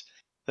fast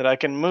that I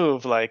can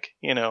move like,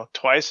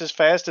 twice as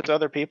fast as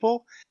other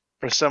people.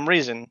 For some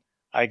reason,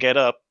 I get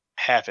up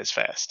half as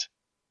fast.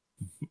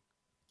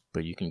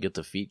 But you can get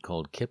the feat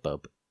called kip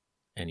up,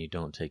 and you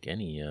don't take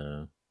any.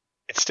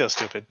 It's still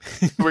stupid.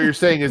 What you're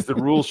saying is the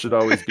rule should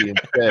always be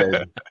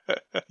instead.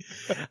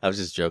 I was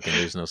just joking.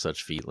 There's no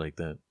such feat like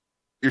that.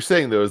 You're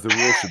saying though is the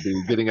rule should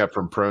be getting up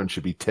from prone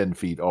should be 10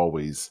 feet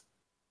always.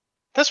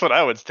 That's what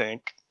I would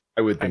think.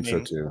 I would think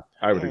mean, so too.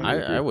 I would agree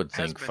with you. I would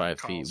Has think been 5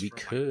 feet. calls We for,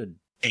 like, could.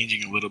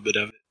 Changing a little bit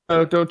of it.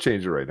 No, don't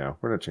change it right now.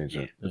 We're not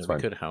changing it. It's We fine.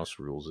 could house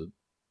rules it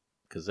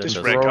because that Just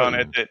doesn't. retcon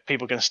it that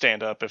people can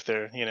stand up if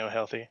they're,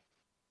 healthy.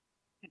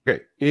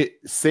 Okay.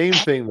 Same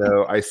thing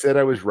though. I said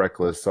I was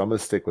reckless, so I'm gonna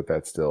stick with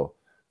that still.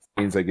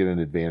 Means I get an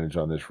advantage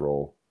on this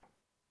roll.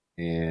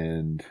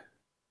 And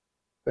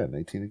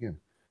 19 again.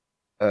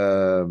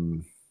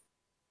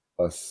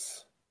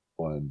 Plus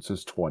 1, so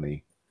it's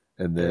 20.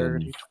 And then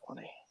 30,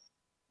 20.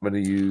 I'm gonna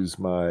use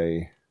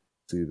my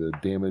the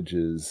damage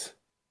is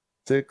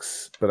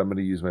 6, but I'm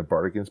gonna use my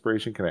bardic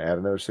inspiration. Can I add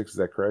another 6? Is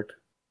that correct?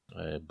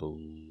 I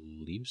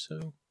believe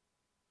so.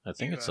 I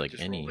think You, it's like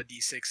just any. roll a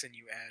d6 and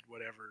you add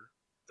whatever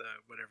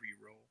you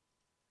roll.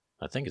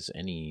 I think it's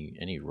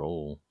any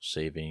roll,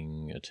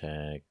 saving,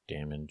 attack,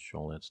 damage,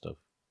 all that stuff.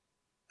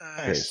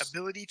 Nice.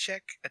 Ability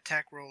check,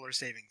 attack roll, or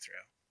saving throw.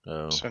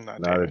 Oh, So not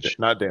Not damage.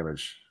 not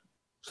damage.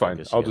 It's I fine.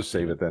 guess you I'll gotta just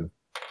save save it then.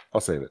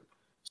 I'll save it.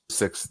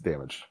 6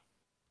 damage.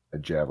 A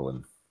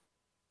javelin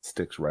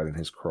sticks right in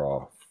his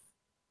craw.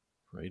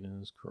 right in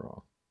his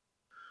craw.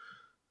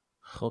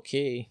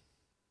 Okay.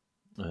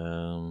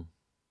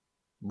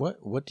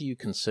 What do you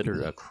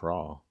consider a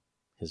craw?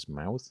 His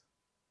mouth?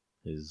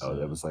 His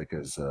That was like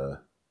his no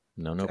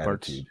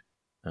parts. attitude.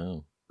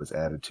 Oh, His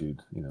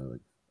attitude. It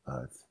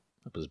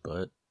up his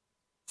butt.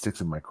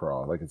 sticks in my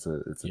craw. Like it's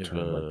a You have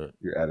term. Like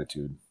your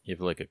attitude. You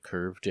have like a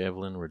curved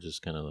javelin, or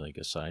just kind of like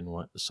a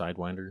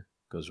sidewinder.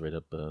 Goes right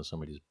up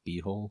somebody's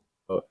beehole.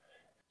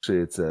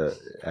 Actually,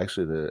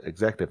 the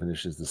exact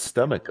definition is the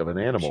stomach of an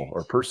animal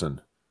or person.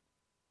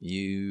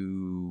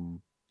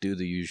 You do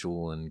the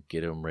usual and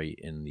get him right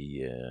in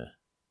the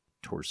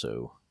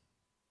torso.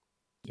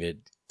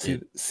 See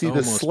the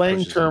almost slang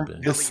pushes term. him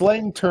back. The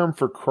slang term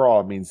for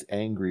craw means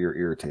angry or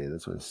irritated.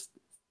 That's what it's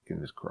sticking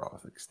in his craw,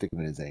 like sticking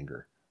in his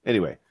anger.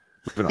 Anyway,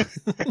 moving on.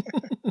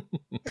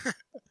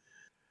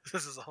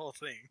 This is the whole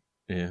thing.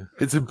 Yeah,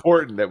 It's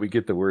important that we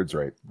get the words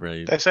right.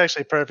 right. That's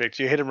actually perfect.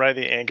 You hit him right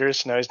in the anger,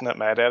 so now he's not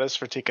mad at us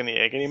for taking the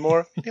egg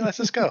anymore. He lets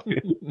us go.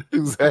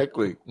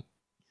 Exactly.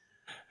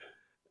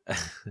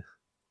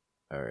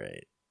 All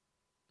right.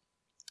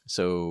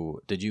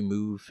 So, did you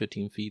move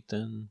 15 feet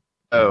then?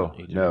 Oh,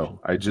 Age no. division?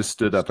 I just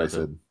stood up, I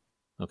Stood up. said.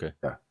 Okay.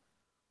 Yeah.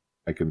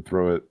 I can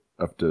throw it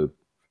up to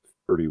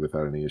 30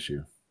 without any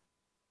issue.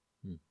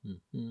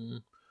 Mm-hmm.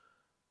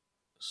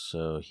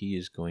 So he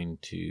is going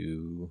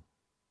to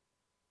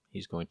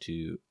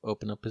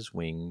open up his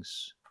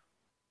wings.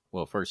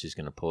 Well, first he's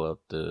going to pull out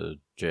the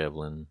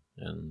javelin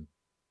and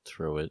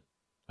throw it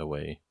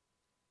away.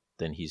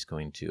 Then he's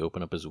going to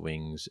open up his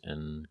wings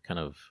and kind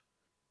of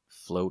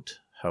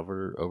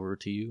hover over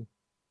to you.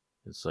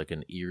 It's like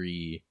an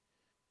eerie,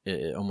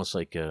 almost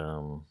like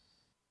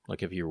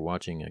if you're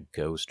watching a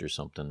ghost or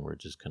something, where it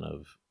just kind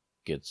of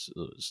gets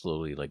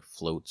slowly like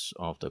floats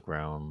off the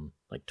ground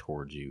like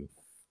towards you,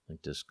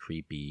 like this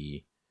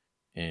creepy,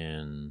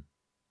 and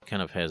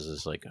kind of has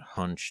this like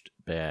hunched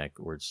back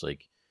where it's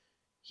like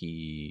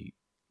he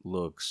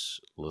looks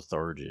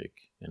lethargic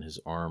and his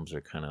arms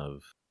are kind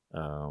of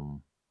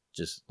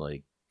just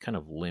like kind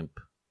of limp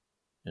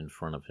in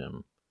front of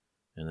him.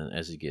 And then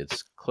as he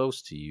gets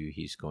close to you,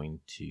 he's going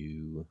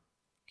to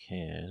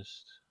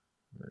cast.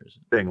 Where is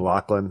it? Saying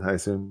Lochlan, I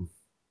assume.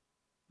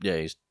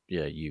 Yeah,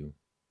 you.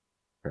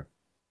 Okay.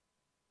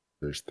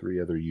 There's 3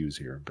 other U's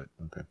here, but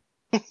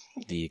okay.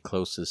 The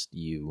closest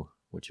you,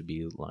 which would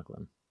be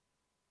Lochlan.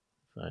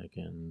 If I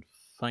can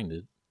find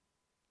it.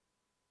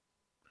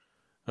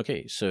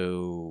 Okay,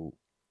 so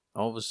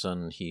all of a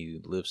sudden he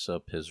lifts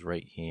up his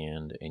right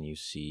hand and you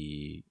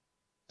see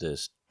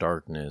this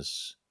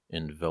darkness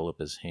envelop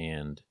his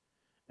hand,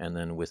 and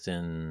then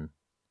within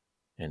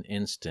an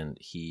instant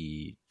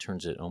he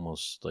turns it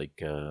almost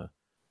like a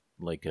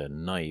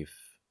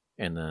knife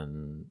and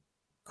then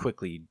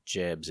quickly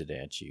jabs it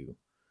at you.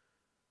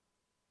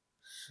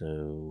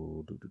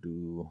 So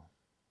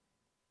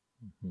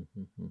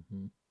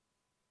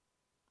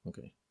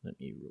okay, let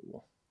me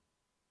roll.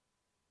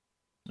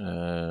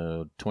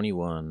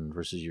 21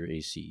 versus your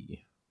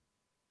AC.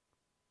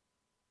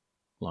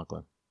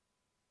 Lochlan.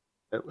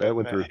 That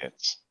went through.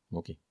 Hits.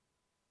 Okay.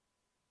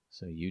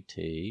 So you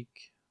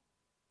take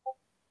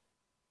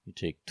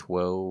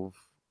 12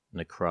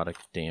 necrotic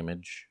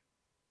damage,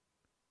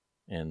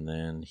 and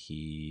then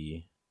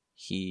he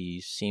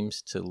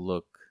seems to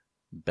look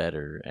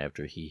better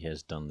after he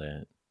has done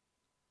that.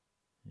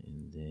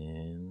 And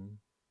then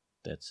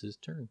that's his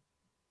turn.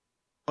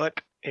 What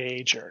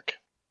a jerk.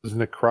 Does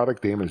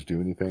necrotic damage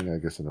do anything? I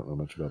guess I don't know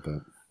much about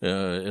that.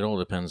 It all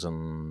depends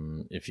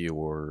on if you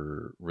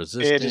were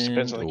resistant. It just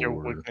depends on like, your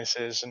or-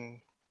 weaknesses and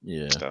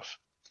Yeah. stuff.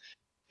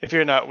 If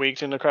you're not weak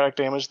to necrotic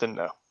damage, then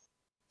no.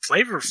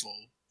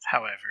 Flavorful,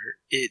 however,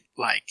 it's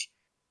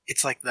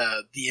like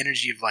the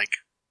energy of like,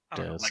 I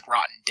don't know, Death. like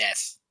rotten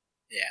death.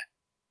 Yeah.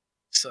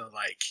 So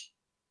like,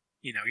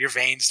 your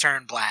veins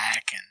turn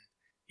black and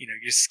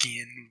your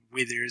skin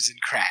withers and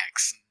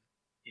cracks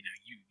and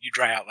you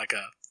dry out like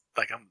a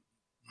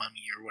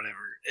mummy or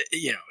whatever.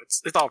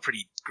 It's all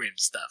pretty grim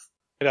stuff.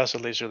 It also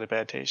leaves really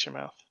bad taste in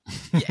your mouth.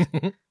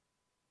 Yeah.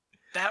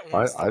 That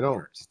one's I the don't-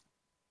 worst.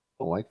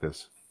 I don't like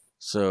this.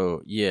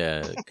 So,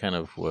 yeah, kind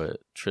of what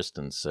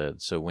Tristan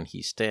said. So when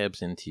he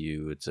stabs into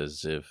you, it's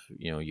as if,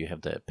 you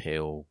have that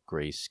pale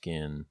gray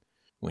skin.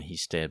 When he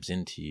stabs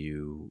into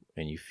you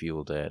and you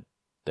feel that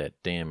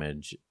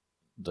damage,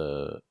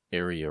 the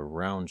area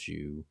around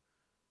you,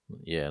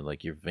 yeah,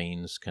 like your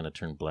veins kind of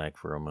turn black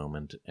for a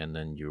moment, and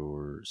then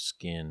your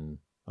skin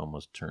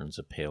almost turns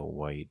a pale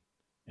white,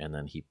 and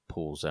then he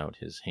pulls out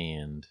his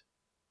hand,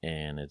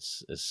 and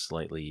it's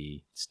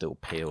slightly still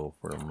pale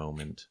for a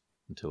moment,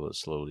 until it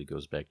slowly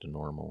goes back to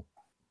normal.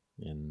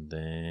 And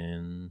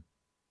then,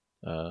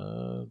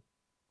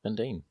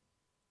 Bendane,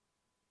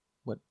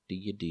 what do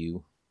you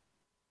do?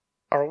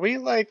 Are we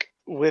like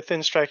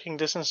within striking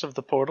distance of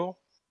the portal?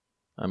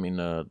 I mean,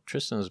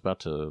 Tristan is about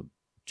to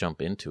jump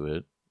into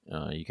it.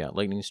 You got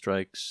lightning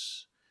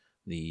strikes.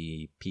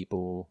 The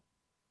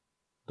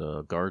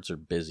guards are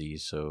busy,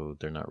 so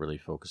they're not really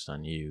focused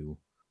on you.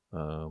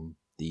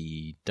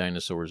 The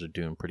dinosaurs are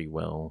doing pretty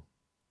well.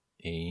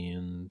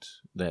 And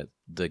that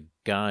the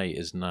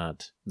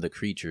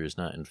creature is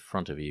not in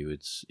front of you.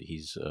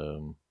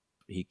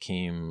 He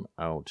came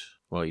out.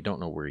 Well, you don't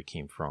know where he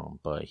came from,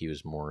 but he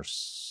was more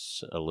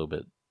a little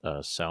bit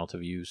south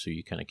of you. So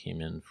you kind of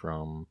came in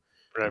from.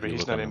 Wherever If you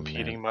he's look not on the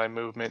impeding map. my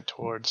movement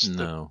towards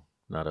the No,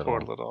 not at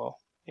portal all. at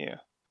all. Yeah.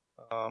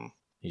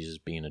 He's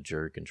just being a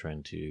jerk and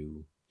trying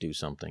to do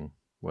something.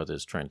 whether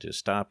it's trying to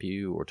stop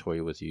you or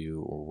toy with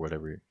you or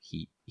whatever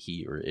he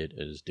or it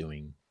is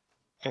doing.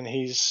 And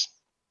he's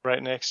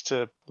right next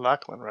to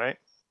Lochlan, right?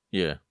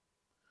 Yeah.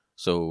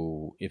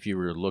 So if you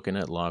were looking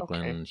at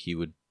Lochlan,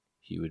 Okay.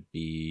 he'd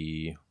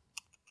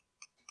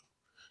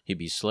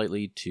be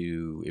slightly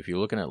to. If you're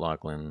looking at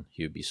Lochlan,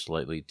 he would be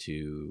slightly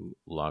to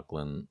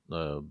Lochlan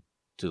to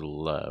the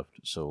left.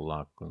 So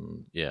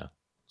Lochlan, yeah,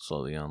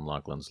 slightly on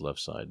Lochlan's left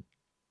side.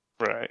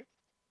 Right.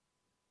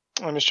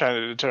 I'm just trying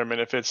to determine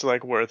if it's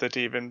like worth it to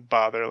even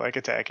bother like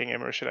attacking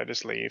him, or should I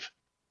just leave?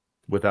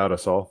 Without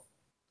us all.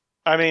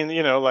 I mean,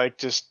 like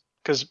just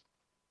because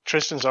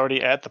Tristan's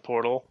already at the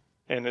portal,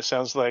 and it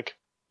sounds like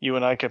you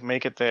and I could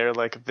make it there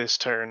like this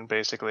turn,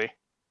 basically.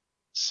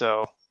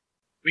 So,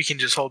 We can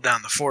just hold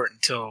down the fort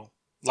until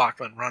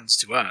Lochlan runs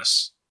to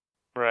us.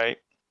 right.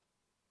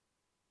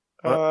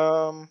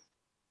 What?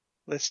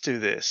 Let's do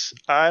this.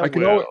 I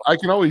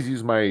can always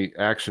use my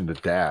action to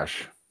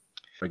dash.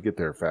 I get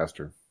there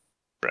faster.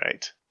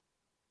 Right.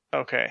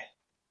 Okay.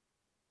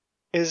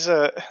 Is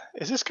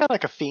this kind of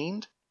like a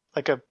fiend?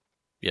 Like a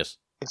Yes.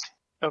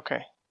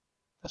 Okay.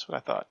 That's what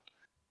I thought.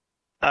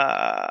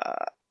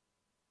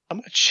 I'm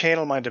gonna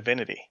channel my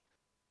divinity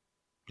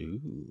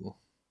Ooh.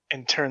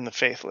 and turn the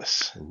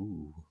faithless.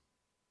 Ooh.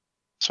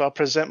 So I'll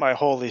present my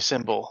holy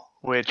symbol,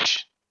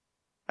 which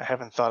I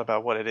haven't thought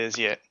about what it is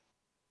yet.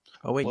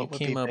 Oh wait, What you would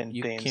came be up. Ben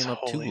You Dane's came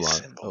up to holy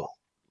Lochlan. symbol? Oh,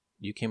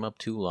 you came up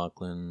to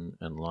Lochlan,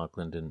 and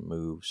Lochlan didn't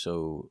move.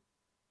 So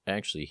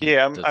actually,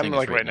 Yeah, the I'm thing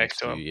like is right next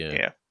to him. you.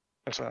 Yeah,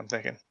 that's what I'm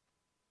thinking.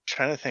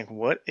 Trying to think,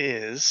 what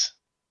is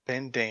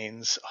Ben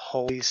Dane's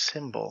holy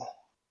symbol?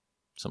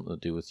 Something to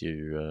do with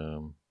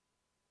your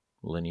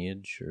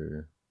lineage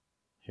or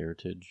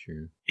heritage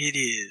or It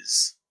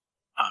is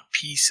a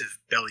piece of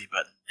belly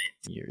button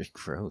lint. you're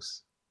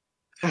gross.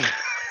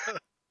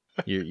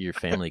 Your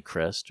family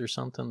crest or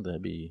something.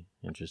 That'd be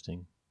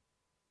interesting.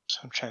 So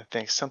I'm trying to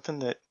think something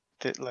that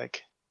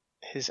like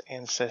his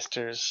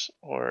ancestors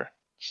or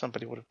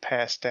somebody would have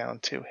passed down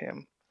to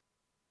him.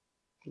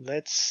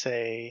 Let's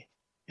say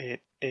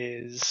it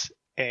is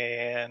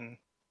an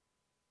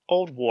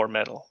old war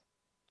medal,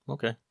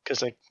 Okay.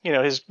 because like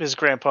his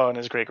grandpa and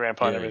his great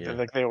grandpa and Yeah, everything, yeah.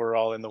 like they were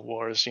all in the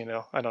wars.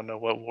 I don't know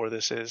what war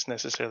this is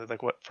necessarily,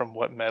 like what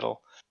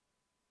medal.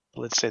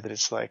 Let's say that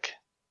it's like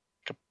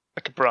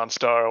a Bronze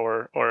Star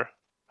or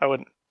I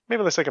wouldn't,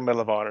 maybe let's like a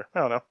Medal of Honor. I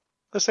don't know.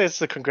 Let's say it's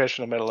the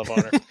Congressional Medal of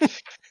Honor.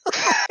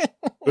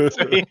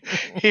 So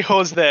he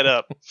holds that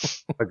up.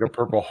 Like a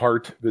purple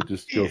heart that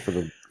just go for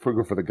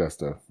the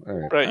gusto. All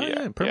right. Right, Oh yeah.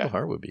 yeah, Purple Yeah.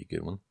 Heart would be a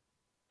good one.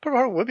 Purple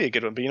Heart would be a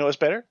good one, but you know what's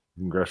better?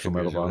 Congressional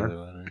Medal of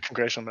Honor. The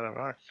Congressional Medal of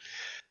Honor.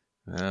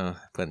 Oh,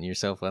 putting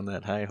yourself on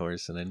that high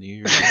horse, and I knew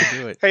you were going to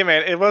do it. Hey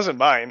man, it wasn't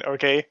mine,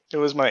 okay? It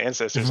was my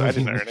ancestors. I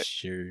didn't earn it.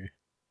 Sure.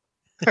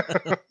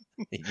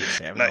 You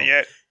just Not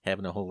yet.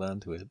 having to hold on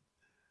to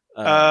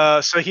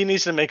it. So he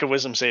needs to make a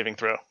wisdom saving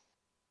throw.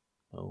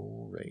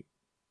 All right.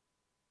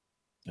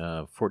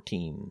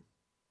 14.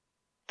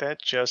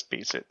 That just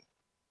beats it.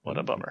 What a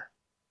Ooh. bummer.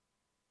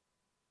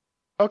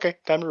 Okay,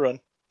 time to run.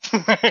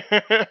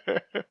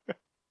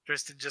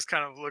 Tristan just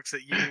kind of looks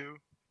at you,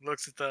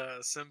 looks at the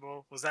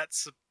symbol. Was that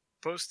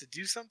supposed to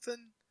do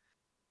something?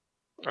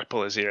 I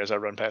pull his ear as I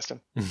run past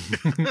him.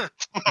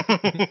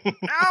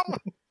 Ow!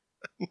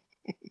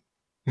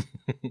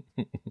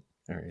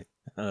 All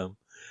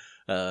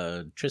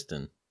right.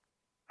 Tristan.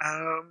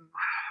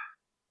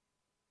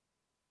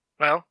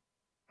 Well,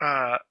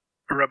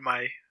 rub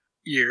my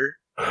ear.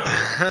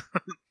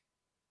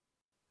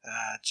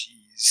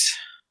 Jeez.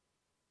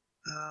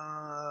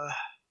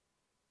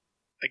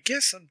 I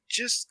guess I'm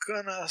just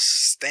gonna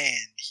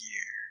stand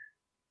here.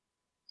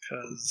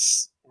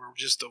 Because we're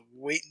just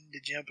waiting to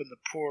jump in the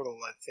portal,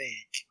 I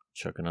think.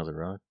 Chuck another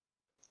rock.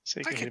 So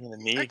you can hit him in the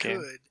knee I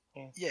again.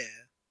 could. Yeah.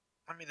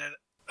 I mean,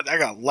 I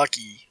got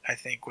lucky, I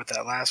think, with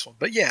that last one.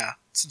 But yeah,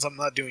 since I'm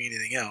not doing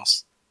anything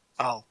else,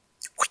 I'll...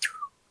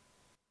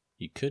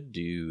 You could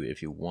do,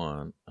 if you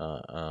want,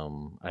 I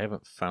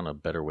haven't found a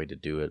better way to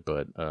do it,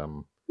 but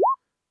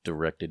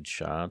directed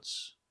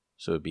shots.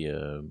 So it'd be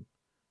a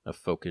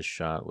focus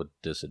shot with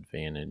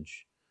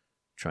disadvantage,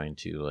 trying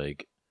to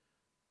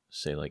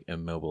say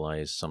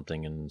immobilize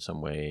something in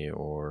some way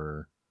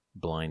or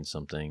blind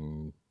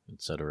something,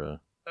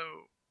 etc. So,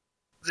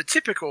 the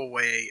typical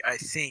way I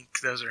think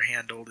those are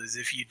handled is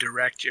if you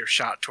direct your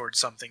shot towards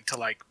something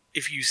to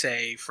if you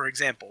say, for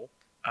example,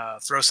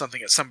 throw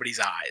something at somebody's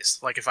eyes.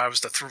 Like if I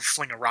was to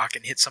fling a rock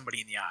and hit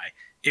somebody in the eye,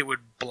 it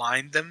would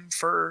blind them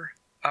for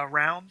a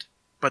round,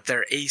 but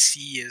their AC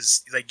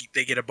is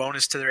they get a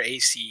bonus to their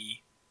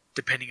AC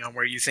depending on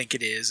where you think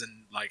it is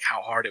and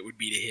how hard it would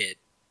be to hit.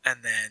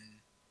 And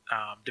then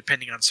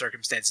depending on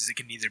circumstances, it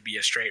can either be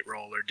a straight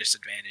roll or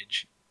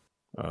disadvantage.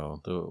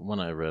 Oh, the one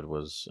I read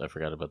was, I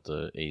forgot about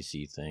the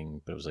AC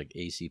thing, but it was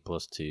AC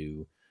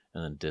 +2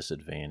 and then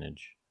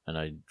disadvantage. And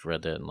I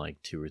read that in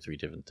 2 or 3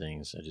 different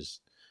things.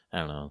 I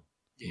don't know.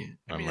 Yeah,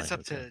 I mean it's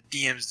up to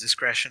DM's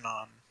discretion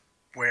on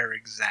where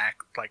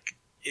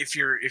if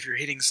you're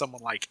hitting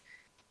someone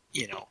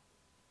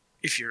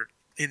if you're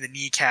in the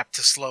kneecap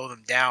to slow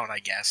them down, I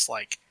guess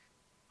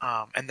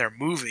and they're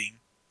moving,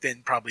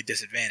 then probably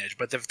disadvantage.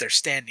 But if they're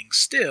standing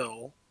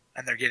still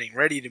and they're getting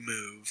ready to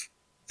move,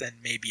 then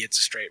maybe it's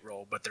a straight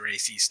roll, but their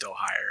AC is still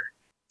higher.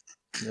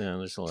 Yeah,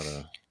 there's a lot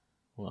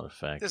of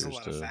factors. There's a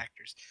lot of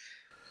factors.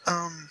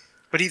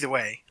 But either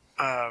way,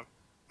 I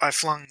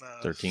flung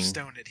the 13.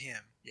 stone at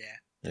him. Yeah,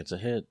 It's a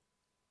hit.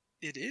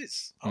 it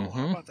is. Oh,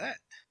 how about that?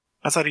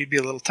 I thought he'd be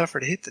a little tougher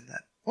to hit than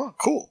that. Well,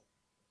 cool.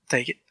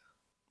 Take it.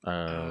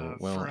 Well,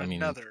 for I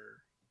mean, another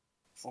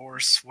 4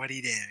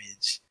 sweaty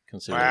damage.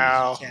 consider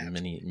Wow. these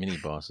mini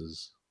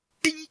bosses.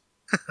 Ding!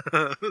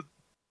 I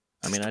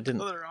mean, I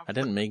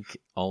didn't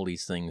make all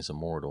these things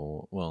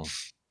immortal. Well,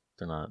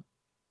 they're not.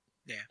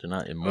 Yeah. They're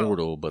not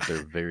immortal, but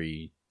they're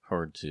very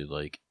hard to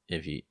like.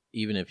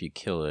 Even if you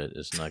kill it,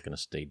 it's not going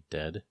to stay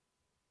dead.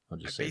 I'll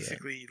just say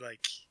basically,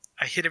 like,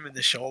 I hit him in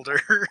the shoulder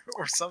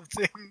or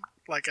something,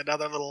 like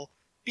another little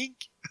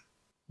bink.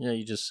 Yeah,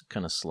 you just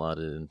kind of slot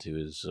it into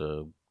his,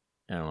 I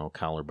don't know,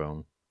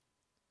 collarbone.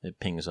 It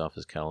pings off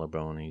his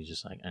collarbone, and he's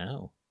just like,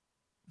 ow.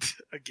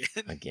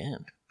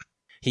 Again.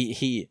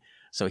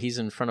 So he's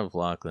in front of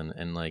Lochlan,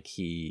 and like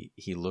he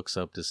looks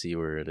up to see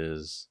where it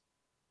is,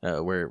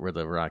 where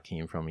the rock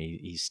came from.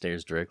 He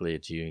stares directly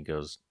at you and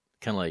goes,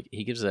 kind of like,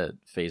 he gives that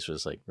face where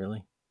it's like,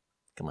 really?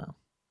 Come on.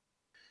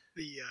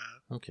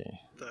 Okay.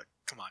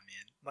 Come on,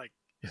 man. Like,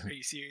 are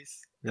you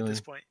serious Really? at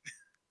this point?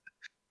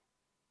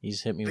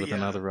 He's hit me with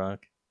another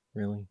rock?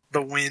 Really?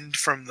 The wind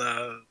from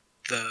the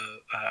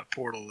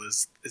portal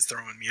is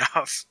throwing me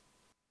off.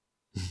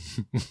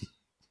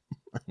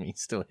 I mean, he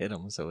still hit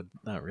him, so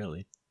not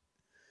really.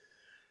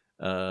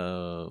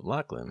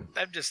 Lochlan.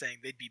 I'm just saying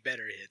they'd be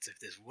better hits if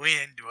this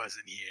wind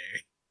wasn't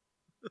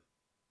here.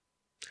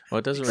 Well,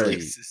 it doesn't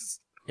really.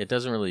 It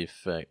doesn't really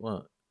affect.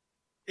 Well,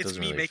 it's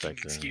me making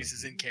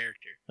excuses in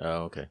character.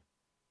 Oh, okay.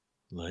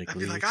 I'd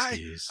be like,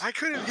 I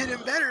could have hit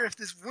him better if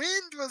this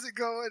wind wasn't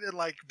going. And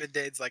like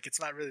Bendade's like, it's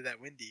not really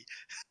that windy.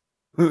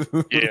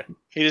 Yeah,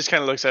 he just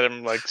kind of looks at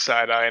him like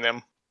side-eyeing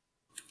him.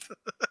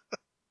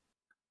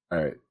 All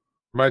right,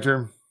 my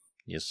turn.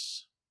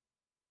 Yes.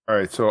 All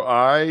right, so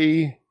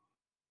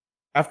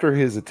after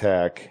his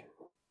attack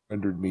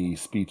rendered me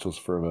speechless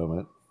for a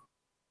moment,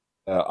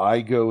 I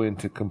go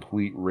into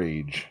complete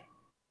rage.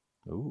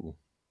 Ooh.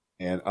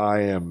 And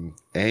I am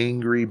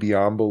angry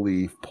beyond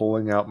belief,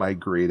 pulling out my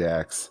great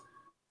axe,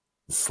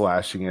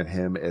 slashing at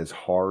him as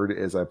hard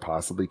as I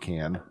possibly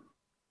can.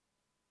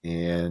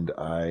 And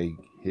I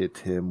hit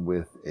him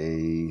with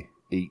a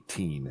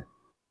 18.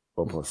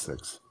 12 plus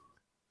 6.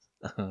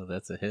 Oh,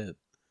 that's a hit.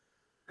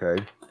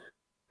 Okay.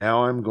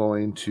 Now I'm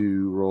going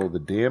to roll the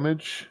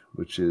damage,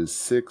 which is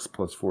 6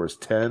 plus 4 is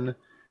 10. And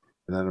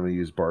then I'm going to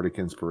use Bardic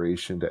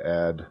Inspiration to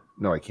add...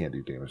 No, I can't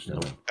do damage. No.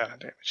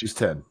 Damage. She's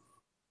 10.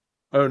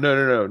 Oh,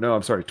 no,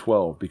 I'm sorry,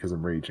 12, because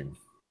I'm raging.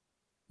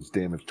 It's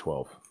damage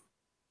 12.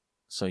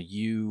 So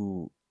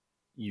you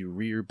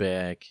rear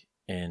back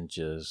and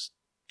just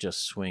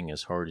swing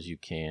as hard as you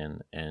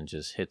can and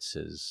just hits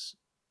his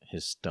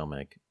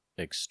stomach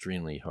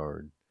extremely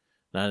hard.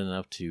 Not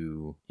enough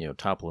to,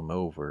 topple him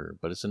over,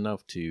 but it's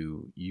enough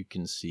to, you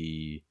can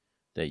see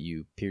that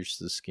you pierce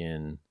the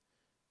skin,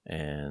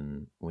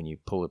 and when you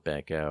pull it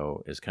back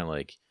out, it's kind of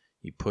like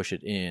you push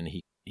it in,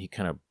 he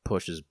kind of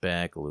pushes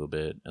back a little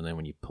bit, and then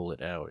when you pull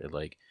it out, it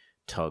like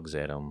tugs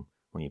at him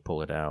when you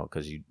pull it out,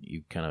 because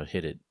you kind of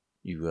hit it,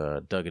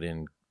 you dug it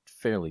in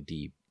fairly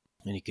deep,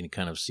 and you can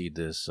kind of see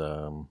this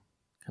kind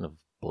of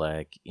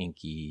black,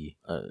 inky,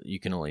 you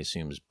can only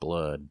assume is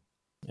blood,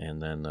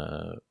 and then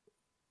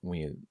when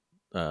you,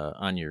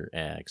 on your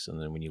axe, and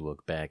then when you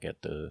look back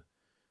at the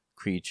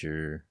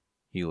creature,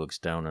 he looks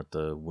down at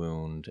the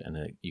wound,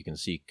 and you can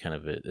see kind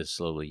of it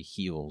slowly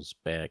heals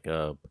back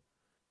up,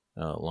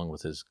 along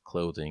with his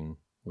clothing,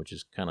 which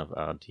is kind of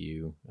odd to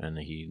you, and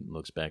he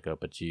looks back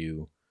up at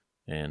you,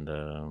 and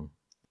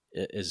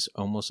it is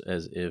almost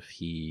as if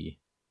he's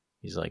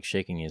like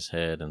shaking his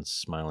head and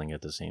smiling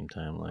at the same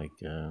time, like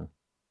kind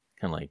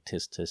of like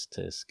tisk tisk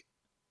tisk.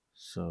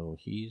 So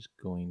he's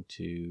going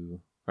to...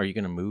 Are you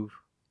going to move?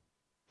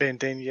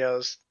 Bendane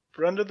yells,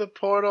 "Run to the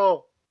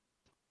portal!"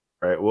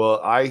 All right, well,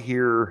 I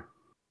hear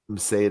him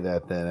say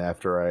that then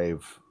after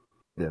I've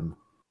hit him.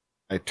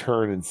 I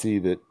turn and see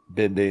that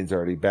Bendane's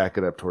already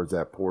backing up towards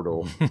that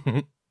portal.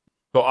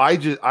 So I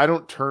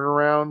don't turn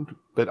around,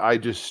 but I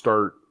just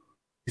start.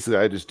 Basically,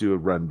 I just do a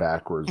run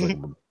backwards like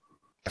a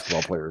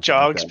basketball player.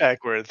 Jogs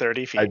backward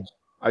 30 feet.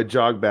 I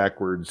jog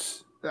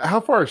backwards. How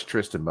far is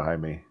Tristan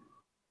behind me?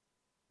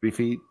 3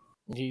 feet?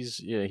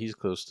 He's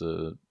close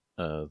to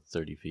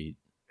 30 feet.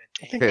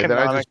 I think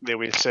canonically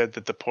we said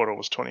that the portal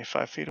was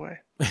 25 feet away.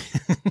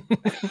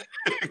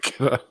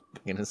 I'm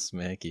gonna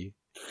smack you.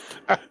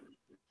 All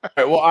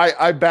right, well,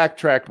 I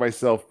backtracked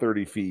myself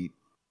 30 feet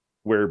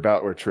where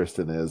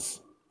Tristan is.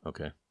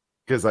 Okay.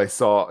 Because I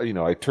saw,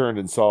 I turned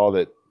and saw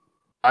that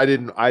I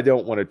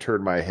don't want to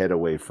turn my head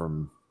away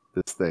from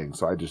this thing,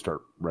 so I just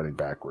start running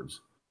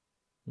backwards.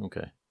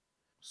 Okay.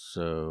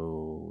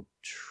 So,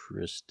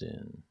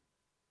 Tristan,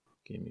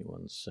 give me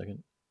 1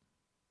 second.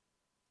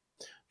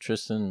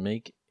 Tristan,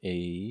 make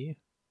a...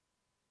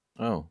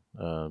 Oh,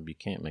 you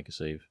can't make a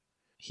save.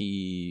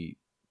 he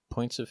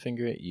points a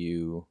finger at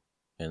you,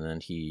 and then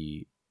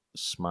he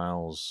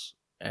smiles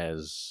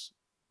as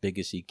big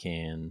as he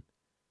can,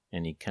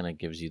 and he kind of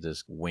gives you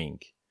this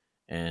wink.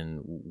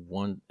 And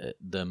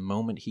the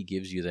moment he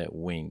gives you that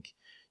wink,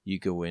 you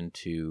go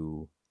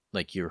into,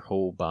 like, your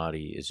whole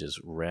body is just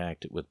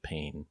racked with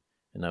pain,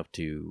 enough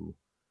to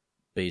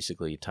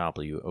basically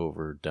topple you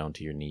over down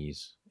to your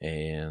knees.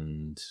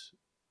 And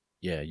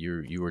yeah,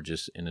 you are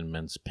just in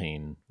immense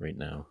pain right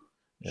now.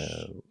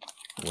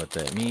 What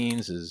that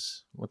means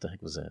is, what the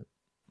heck was that?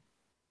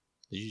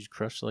 Did you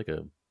crush like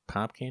a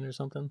pop can or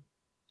something?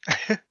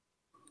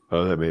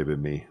 Oh, that may have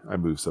been me. I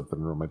moved something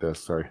around my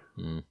desk. Sorry.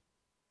 Mm.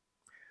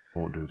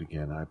 Won't do it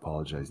again. I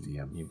apologize,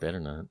 DM. You better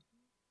not.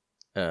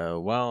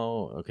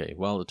 While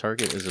the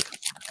target is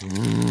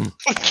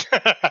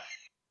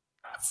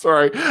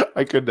Sorry,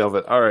 I couldn't help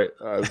it. All right,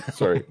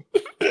 sorry.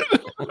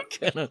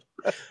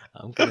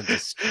 I'm gonna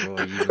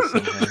destroy you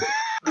somehow.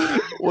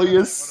 Well,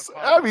 you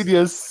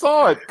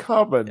saw it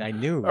coming. I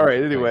knew. All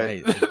right,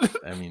 anyway.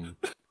 I mean,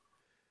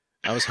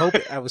 I was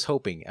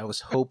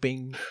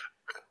hoping,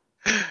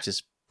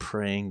 just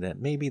praying that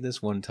maybe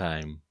this one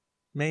time.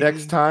 Maybe.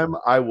 Next time,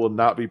 I will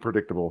not be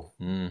predictable.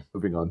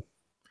 Moving on.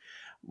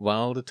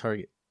 While the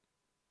target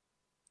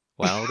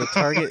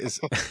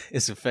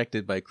is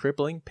affected by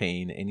crippling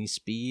pain, any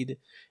speed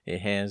it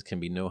has can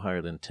be no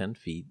higher than 10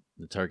 feet.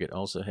 The target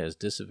also has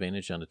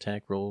disadvantage on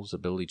attack rolls,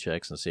 ability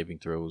checks, and saving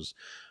throws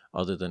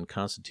other than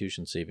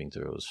Constitution saving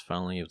throws.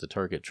 Finally, if the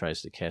target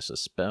tries to cast a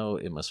spell,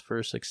 it must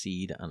first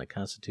succeed on a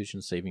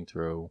Constitution saving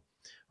throw,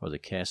 or the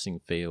casting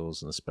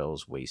fails and the spell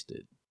is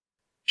wasted.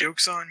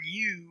 Joke's on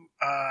you.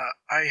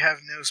 I have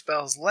no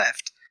spells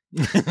left.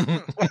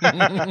 And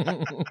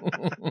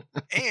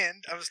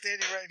I was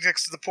standing right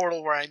next to the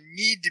portal where I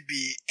need to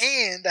be,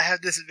 and I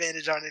have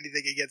disadvantage on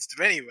anything against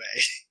him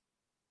anyway.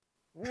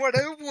 What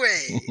a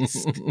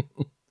waste.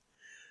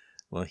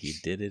 Well, he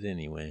did it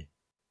anyway.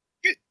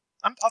 Good.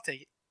 I'll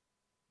take it.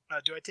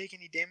 Do I take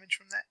any damage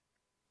from that?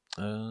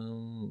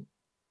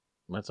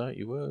 I thought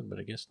you would, but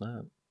I guess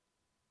not.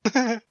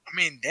 I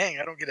mean, dang,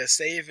 I don't get a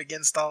save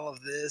against all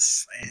of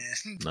this,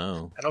 and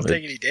no, I don't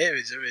take any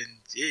damage. I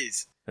mean,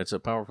 jeez. It's a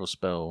powerful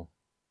spell,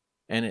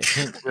 and it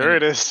hints. There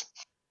it is.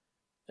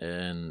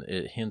 And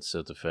it hints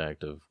at the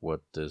fact of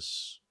what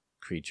this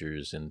creature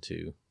is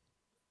into.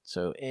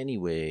 So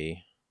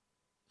anyway,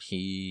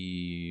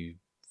 he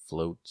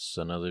floats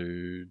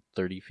another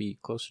 30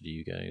 feet closer to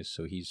you guys,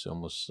 so he's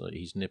almost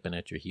he's nipping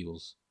at your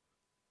heels,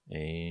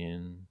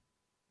 and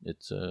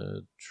it's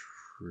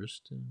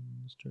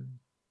Tristan's turn.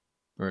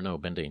 Or no,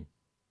 Bendane.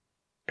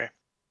 Okay.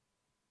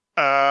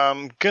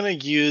 I'm gonna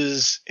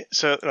use,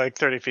 so like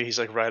 30 feet, he's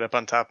like right up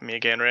on top of me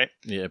again, right?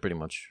 Yeah, pretty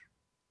much.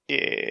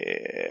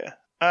 Yeah.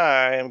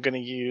 I am gonna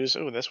use,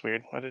 oh, that's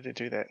weird. Why did it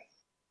do that?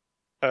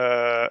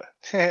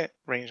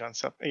 Range on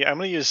something. Yeah, I'm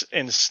gonna use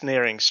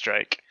Ensnaring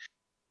Strike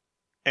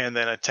and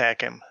then attack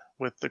him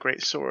with the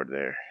great sword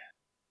there.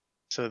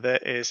 So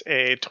that is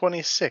a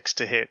 26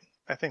 to hit.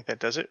 I think that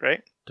does it,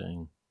 right?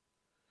 Dang.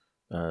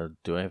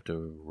 Do I have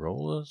to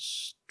roll a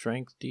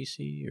strength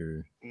DC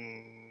or?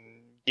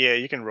 Yeah,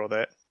 you can roll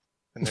that.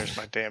 And there's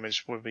my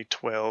damage would be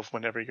 12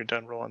 whenever you're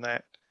done rolling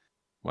that.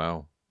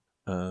 Wow.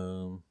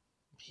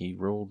 He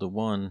rolled a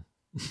 1.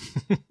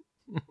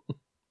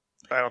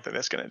 I don't think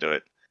that's gonna do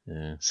it.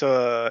 Yeah.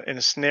 So,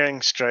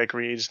 Ensnaring Strike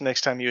reads,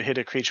 next time you hit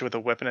a creature with a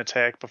weapon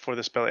attack before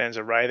the spell ends,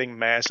 a writhing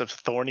mass of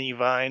thorny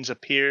vines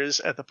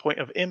appears at the point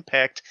of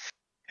impact,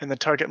 and the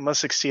target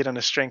must succeed on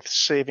a strength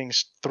saving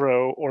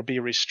throw or be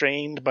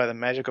restrained by the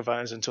magical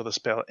vines until the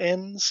spell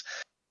ends.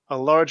 A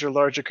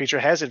larger creature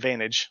has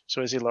advantage.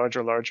 So is he large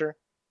or larger?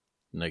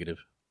 Negative.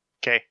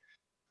 Okay.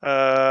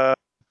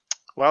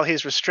 While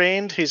he's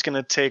restrained, he's going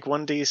to take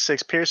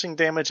 1d6 piercing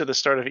damage at the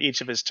start of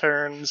each of his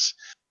turns.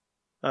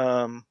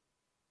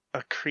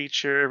 A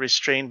creature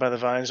restrained by the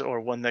vines or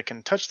one that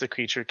can touch the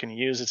creature can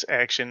use its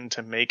action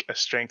to make a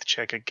strength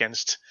check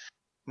against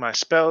my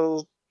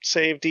spell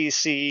save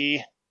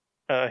DC.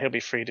 He'll be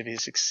freed if he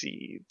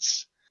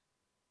succeeds.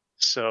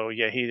 So,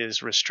 yeah, he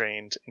is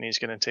restrained, and he's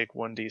going to take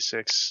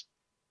 1d6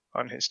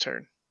 on his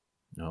turn.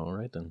 All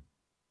right, then.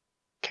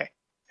 Okay.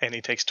 And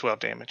he takes 12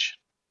 damage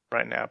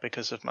right now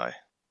because of my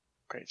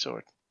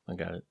greatsword. I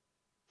got it.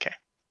 Okay.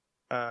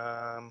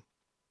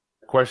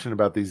 Question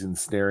about these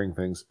ensnaring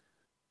things.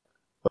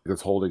 Like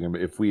that's holding him.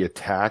 If we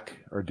attack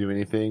or do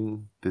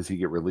anything, does he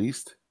get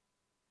released?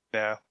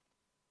 No.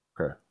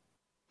 Okay.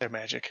 They're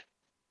magic.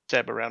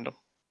 Stab around him.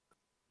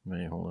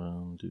 Wait, hold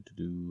on.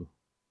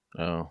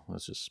 Oh,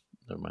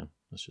 never mind.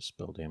 That's just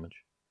spell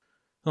damage.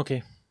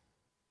 Okay.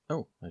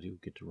 Oh, I do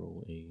get to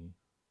roll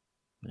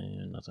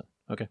nothing.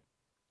 Okay.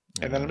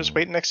 And then I'm just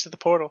waiting next to the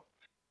portal.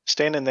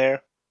 Standing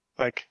there,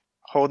 like,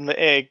 holding the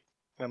egg.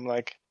 And I'm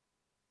like,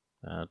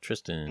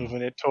 Tristan.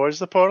 moving it towards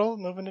the portal,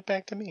 moving it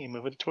back to me.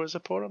 Moving it towards the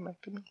portal,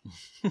 back to me.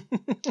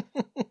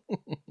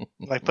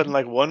 Like putting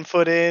like 1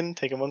 foot in,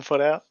 taking 1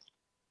 foot out.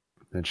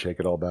 Then shake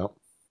it all about.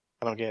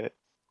 I don't get it.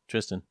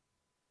 Tristan.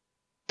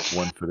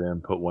 1 foot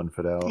in, put 1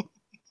 foot out.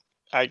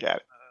 I got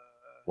it.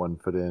 1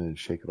 foot in and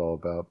shake it all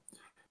about.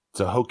 It's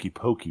a hokey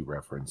pokey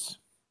reference.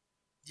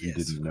 Yes, You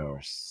didn't of know.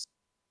 course.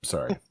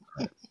 Sorry.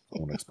 I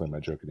won't explain my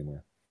joke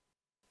anymore.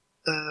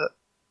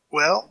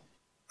 Well,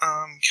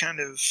 kind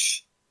of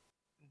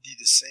do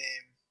the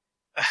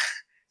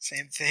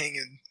same thing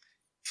and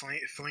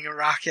fling a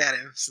rock at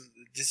him. So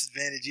the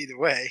disadvantage either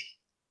way,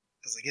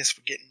 because I guess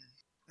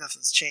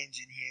nothing's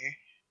changing here.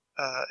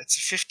 It's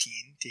a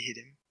 15 to hit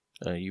him.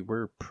 You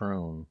were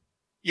prone.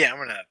 Yeah,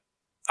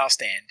 I'll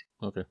stand.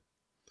 Okay.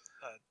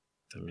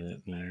 Doesn't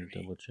Let me matter to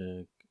me, double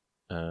check.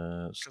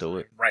 'cause Still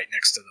I'm right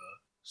next to the.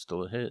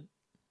 Still a hit.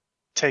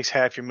 Takes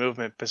half your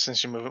movement, but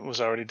since your movement was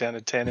already down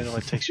to 10, it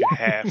only takes you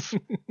half.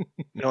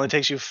 It only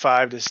takes you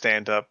 5 to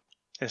stand up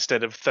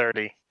instead of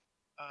 30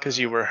 because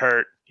you were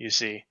hurt, you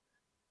see.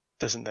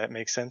 Doesn't that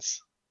make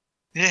sense?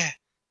 Yeah.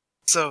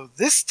 So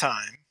this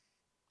time,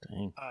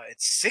 Dang.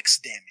 it's 6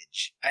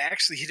 damage. I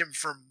actually hit him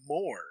for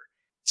more.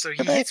 So he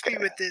Rebecca. hits me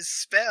with this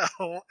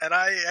spell, and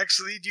I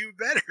actually do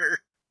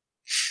better.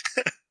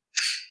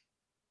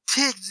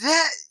 Take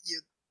that,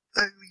 you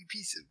ugly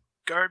piece of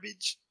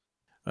garbage.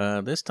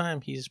 This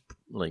time he's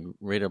like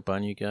right up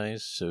on you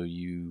guys, so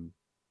you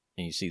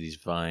see these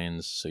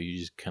vines, so you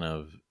just kind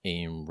of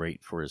aim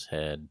right for his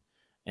head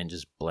and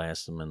just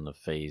blast him in the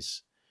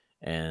face,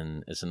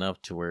 and it's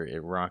enough to where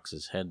it rocks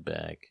his head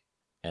back,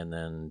 and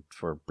then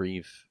for a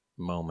brief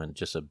moment,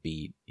 just a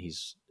beat,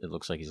 it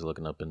looks like he's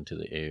looking up into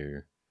the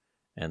air,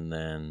 and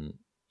then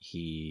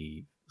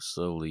he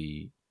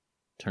slowly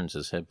turns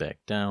his head back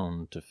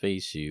down to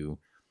face you.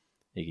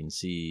 You can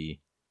see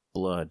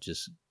blood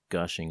just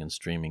gushing and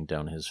streaming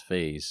down his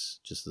face,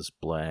 just this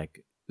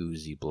black,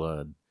 oozy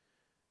blood.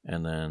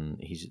 And then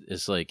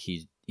it's like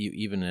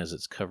even as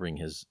it's covering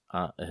his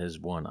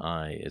one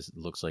eye, it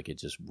looks like it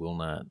just will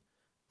not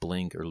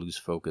blink or lose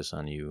focus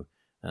on you.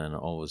 And then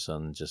all of a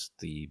sudden, just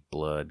the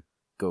blood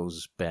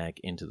goes back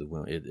into the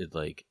wound.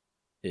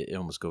 It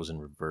almost goes in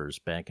reverse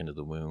back into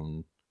the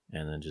wound,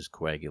 and then just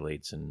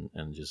coagulates and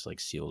just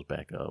like seals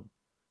back up.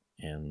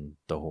 And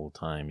the whole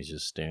time he's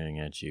just staring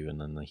at you, and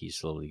then he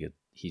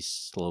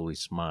slowly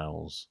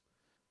smiles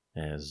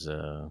as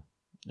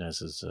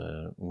his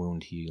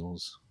wound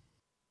heals.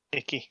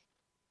 Icky.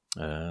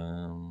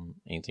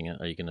 Anything?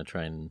 Are you gonna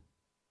try and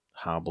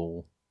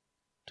hobble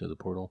to the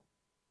portal?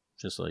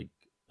 Just like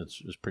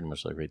it's pretty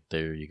much like right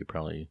there. You could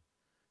probably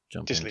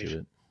jump Just into leave.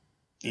 it.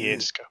 Yeah,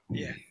 just go.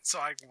 Yeah. So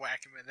I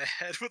whack him in the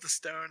head with a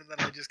stone, and then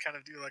I just kind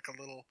of do like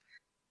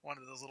one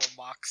of those little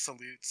mock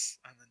salutes,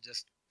 and then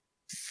just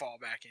fall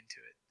back into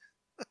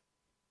it.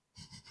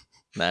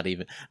 Not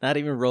even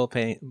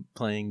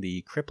playing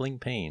the crippling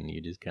pain.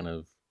 You just kind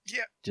of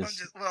Yeah.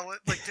 just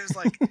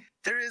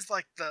There is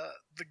like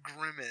the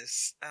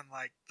grimace and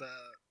like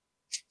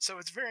so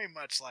it's very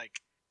much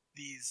like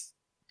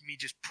me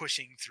just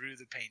pushing through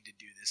the pain to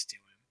do this to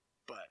him,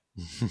 but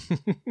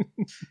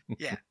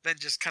yeah, then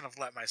just kind of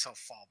let myself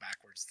fall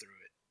backwards through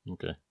it.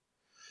 Okay.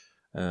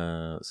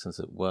 Since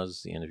it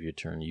was the end of your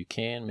turn, you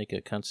can make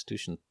a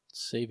Constitution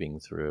saving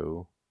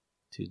throw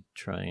to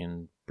try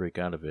and break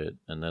out of it,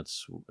 and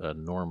that's a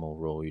normal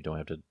roll. You don't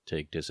have to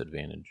take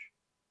disadvantage.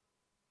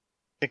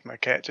 I think my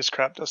cat just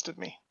crop dusted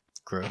me.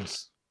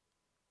 Gross.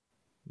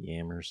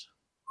 Yammers.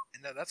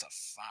 And no, that's a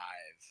 5.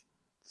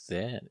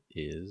 That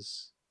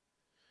is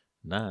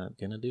not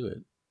gonna do it.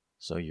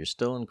 So you're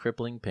still in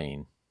crippling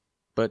pain,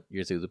 but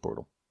you're through the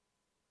portal.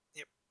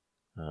 Yep.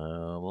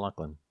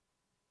 Lochlan.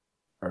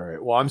 All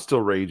right. Well, I'm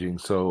still raging,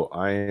 so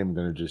I am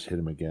going to just hit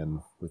him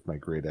again with my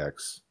great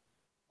axe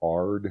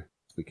hard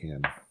as we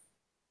can.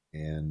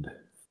 And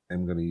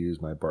I'm going to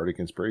use my bardic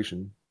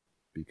inspiration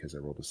because I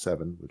rolled a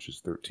 7, which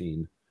is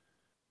 13.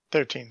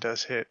 13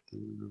 does hit.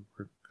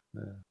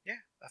 Yeah,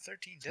 a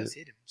 13 does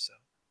hit him, so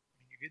I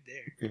mean, you're good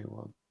there. Okay,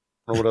 well,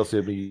 I don't know what else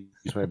did me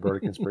use my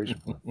bardic inspiration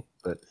for,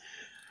 but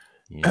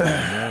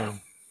Yeah.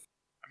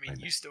 I mean,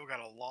 you still got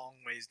a long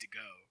ways to go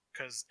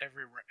because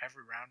every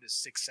round is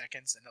 6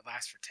 seconds and it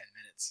lasts for 10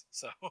 minutes.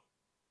 So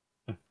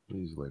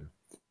use it later.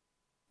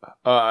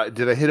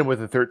 Did I hit him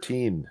with a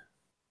 13?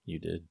 You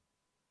did.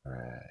 All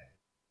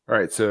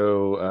right.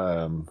 So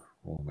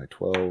roll my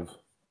 12.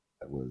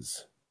 That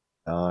was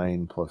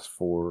 9 plus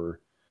 4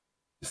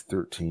 is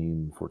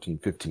 13, 14,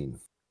 15.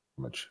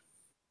 How much?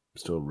 I'm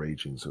still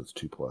raging, so it's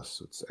 2 plus.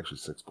 So it's actually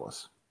 6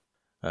 plus.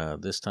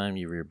 This time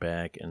you rear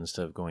back, and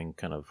instead of going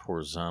kind of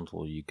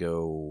horizontal, you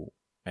go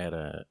at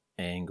an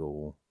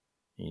angle,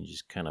 and you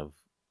just kind of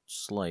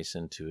slice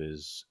into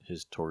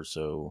his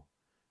torso,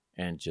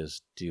 and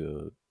just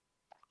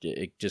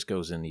it just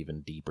goes in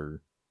even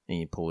deeper, and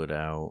you pull it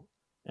out,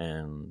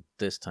 and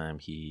this time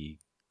he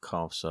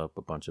coughs up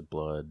a bunch of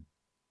blood,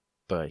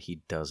 but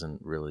he doesn't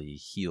really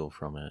heal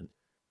from it,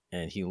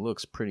 and he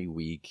looks pretty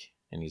weak,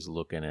 and he's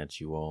looking at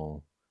you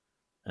all.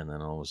 And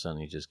then all of a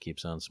sudden he just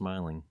keeps on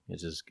smiling.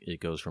 It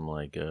goes from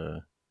like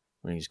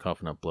when he's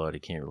coughing up blood, he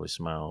can't really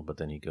smile, but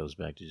then he goes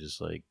back to just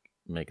like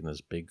making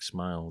this big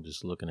smile,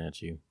 just looking at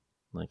you,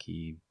 like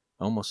he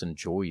almost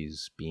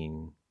enjoys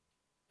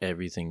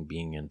everything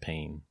being in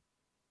pain,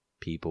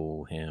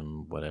 people,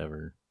 him,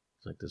 whatever.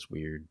 It's like this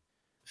weird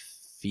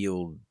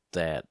feel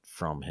that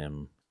from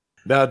him.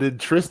 Now, did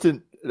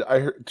Tristan I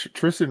heard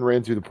Tristan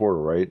ran through the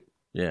portal, right?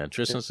 Yeah,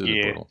 Tristan's through the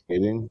Yeah. portal.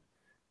 Dating.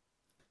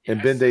 Yeah,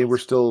 And Bende, we're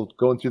still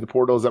going through the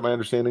portal. Is that my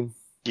understanding?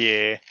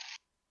 Yeah.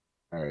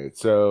 All right.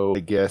 So I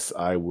guess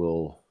I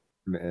will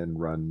and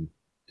run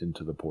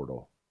into the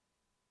portal.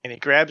 And he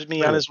grabs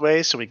me on his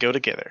way, so we go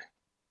together.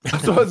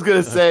 That's what I was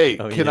gonna say.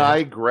 Oh, Can yeah.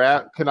 I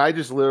grab? Can I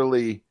just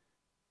literally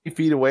 8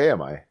 feet away?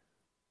 Am I?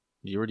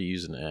 You already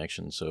used an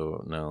action,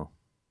 so no.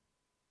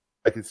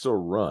 I can still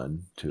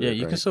run to Yeah, it.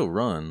 you right? can still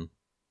run.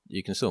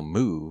 You can still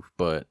move,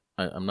 but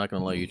I'm not going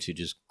to allow you to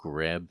just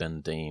grab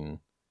Bendane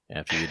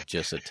after you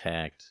just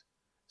attacked.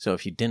 So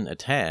if you didn't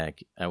attack,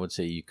 I would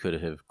say you could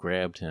have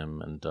grabbed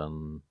him and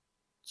done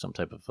some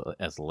type of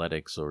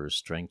athletics or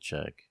strength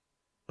check.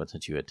 But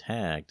since you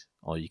attacked,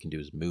 all you can do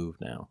is move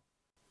now.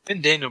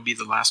 Then Dane will be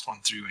the last one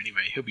through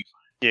anyway. He'll be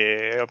fine.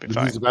 Yeah, I'll be He's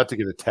fine. about to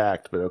get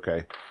attacked, but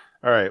okay.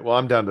 All right. Well,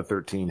 I'm down to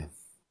 13.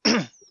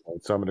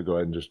 So I'm going to go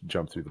ahead and just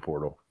jump through the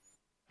portal.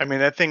 I mean,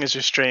 that thing is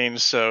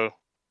restrained, so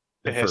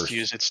it At has first. to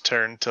use its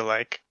turn to,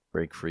 like,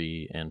 Break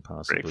free and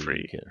possibly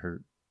free. get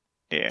hurt.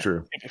 yeah,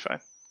 True. it'll be fine.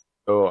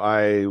 So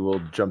I will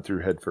jump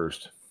through head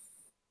first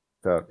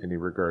without any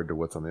regard to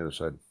what's on the other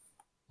side.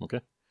 Okay.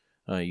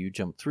 You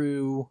jump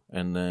through,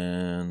 and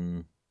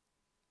then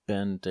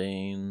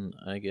Bendane,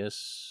 I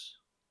guess.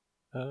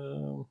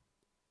 I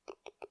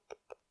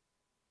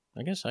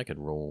guess I could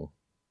roll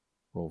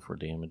for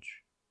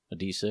damage. A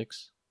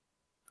d6.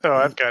 Oh,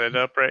 I've got it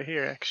up right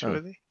here,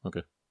 actually. Oh,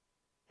 okay.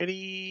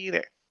 Ready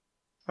there.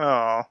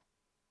 Oh,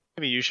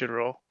 maybe you should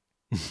roll.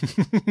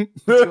 Too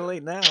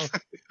late now.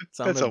 It's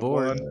on That's the a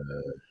board.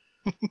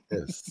 1.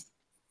 Yes.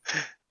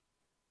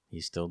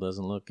 He still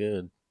doesn't look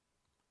good.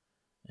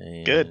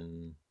 And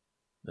Good.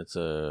 That's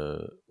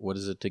what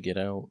is it to get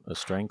out? A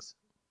strength?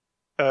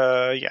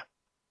 Yeah.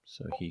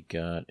 So he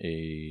got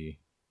a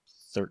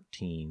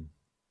 13.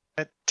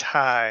 That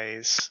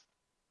ties.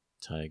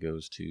 Tie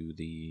goes to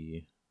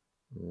the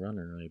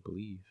runner, I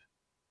believe.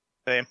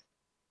 Same.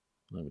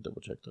 Let me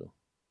double check though.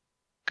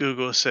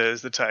 Google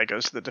says the tie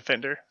goes to the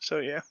defender, so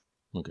yeah.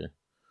 Okay.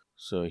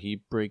 So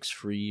he breaks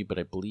free, but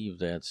I believe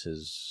that's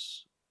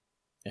his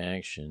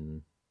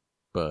action.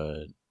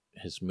 But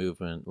his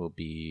movement will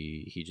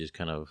be he just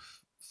kind of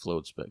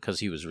floats back because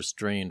he was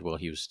restrained while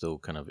he was still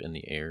kind of in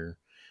the air.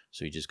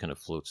 So he just kind of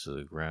floats to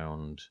the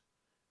ground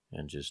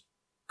and just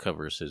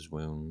covers his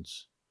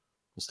wounds.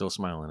 I'm still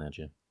smiling at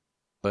you.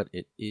 But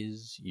it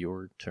is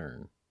your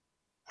turn.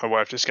 My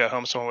wife just got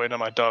home, so I'm waiting on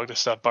my dog to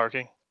stop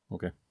barking.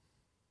 Okay.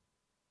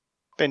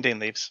 Bendane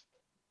leaves.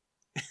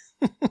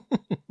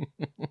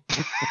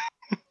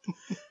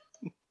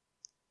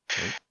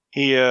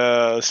 He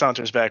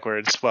saunters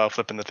backwards while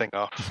flipping the thing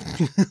off.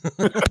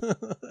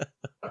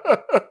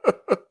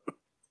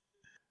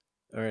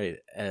 All right.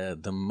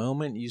 The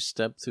moment you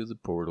step through the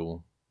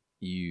portal,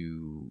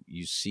 you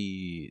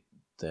see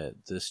that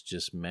this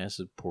just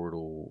massive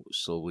portal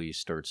slowly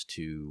starts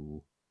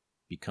to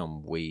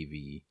become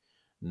wavy,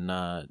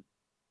 not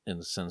in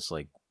the sense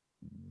like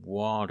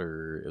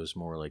water. It was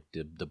more like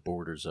the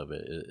borders of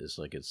it is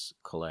like it's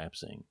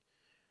collapsing,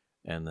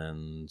 and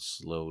then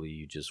slowly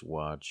you just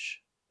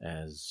watch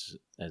as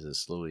it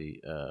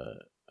slowly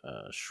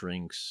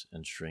shrinks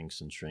and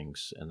shrinks and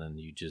shrinks, and then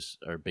you just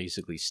are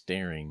basically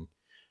staring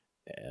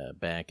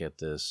back at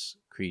this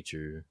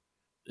creature.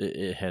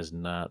 It has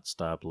not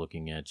stopped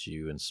looking at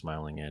you and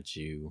smiling at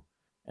you.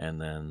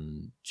 And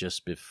then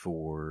just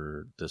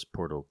before this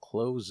portal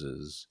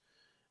closes,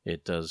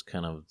 it does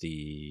kind of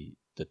the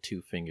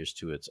 2 fingers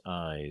to its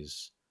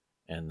eyes,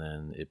 and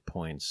then it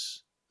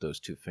points those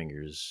 2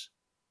 fingers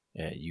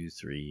at you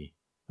three,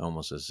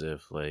 almost as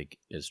if like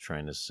it's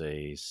trying to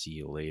say "see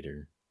you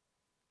later."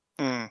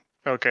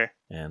 Okay.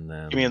 And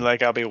then You mean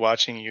like I'll be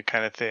watching you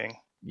kind of thing?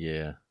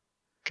 yeah.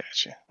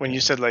 Gotcha. When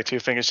you said like 2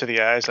 fingers to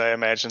the eyes, I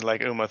imagined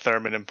like Uma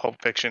Thurman in Pulp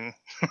Fiction.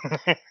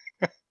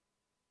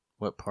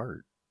 What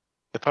part?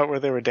 The part where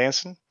they were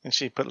dancing and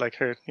she put like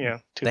her, 2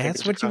 fingers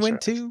That's what you across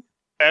went her eyes. to?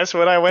 That's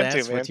what I went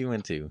That's to, man. what you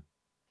went to.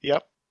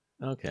 Yep.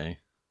 Okay.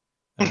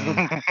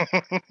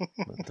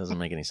 That doesn't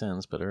make any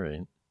sense, but all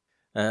right.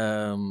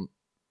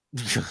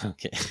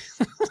 Okay.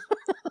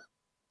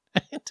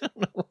 I don't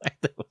know why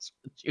that was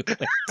what you went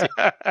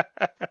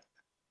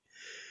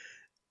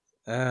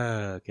to.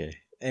 Okay.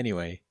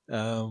 Anyway,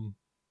 so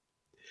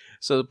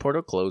the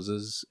portal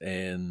closes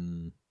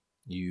and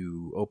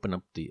you open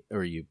up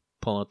you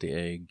pull out the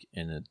egg,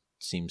 and it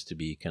seems to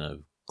be kind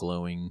of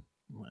glowing.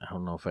 I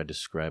don't know if I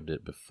described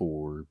it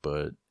before,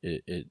 but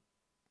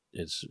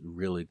it's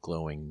really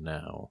glowing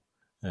now.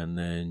 And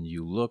then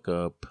you look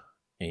up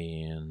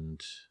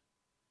and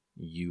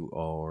you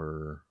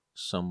are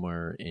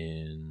somewhere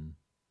in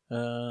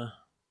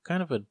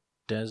kind of a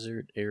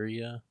desert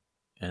area.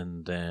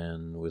 And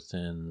then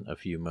within a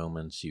few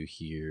moments you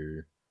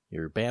hear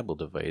your babble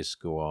device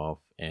go off,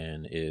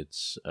 and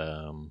it's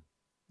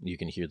you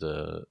can hear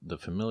the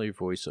familiar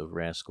voice of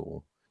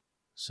Rascal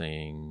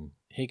saying,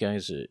 "Hey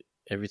guys,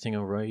 everything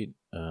all right?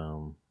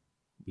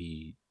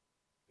 We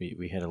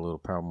had a little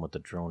problem with the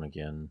drone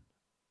again.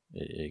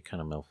 It kind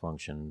of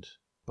malfunctioned,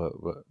 but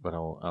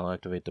I'll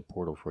activate the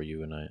portal for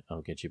you, and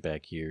I'll get you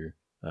back here.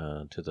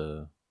 to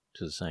the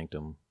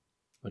sanctum,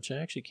 which I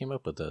actually came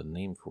up with a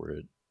name for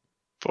it.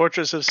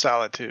 Fortress of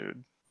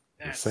Solitude.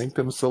 The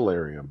Sanctum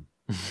Solarium.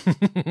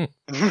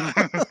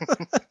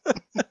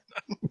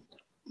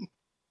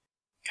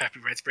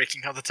 Copyright's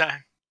breaking all the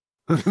time.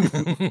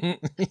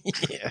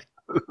 Yeah.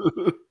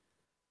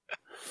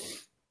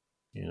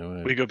 You know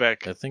what? We go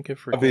back. I think I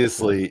forgot.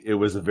 Obviously, it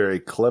was a very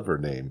clever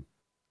name.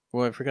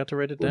 Well, I forgot to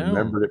write it down.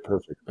 Remembered it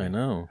perfectly. I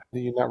know. How do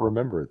you not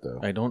remember it,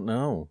 though? I don't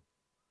know.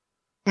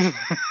 Crap.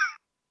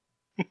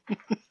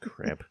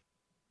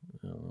 I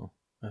don't know.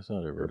 I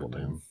thought I wrote it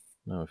down.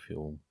 Now I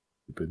feel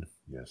Stupid.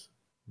 Yes.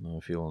 Now I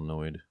feel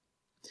annoyed.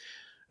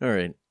 All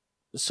right.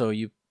 So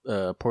you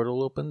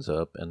portal opens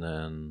up, and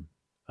then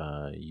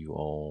you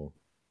all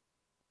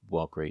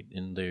walk right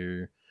in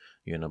there.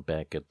 You end up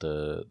back at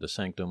the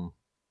sanctum.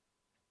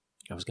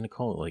 I was gonna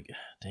call it like,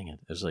 dang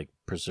it, it's like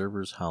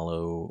Preserver's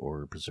Hollow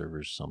or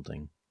Preserver's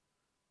something.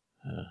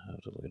 I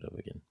have to look it up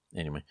again.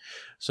 Anyway,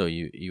 so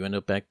you end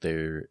up back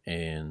there,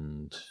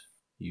 and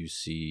you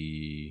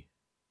see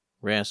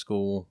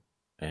Rascal,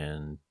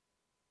 and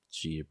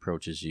she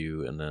approaches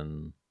you, and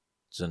then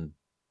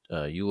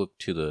you look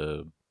to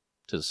the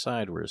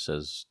side where it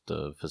says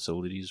the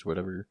facilities,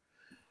 whatever,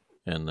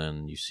 and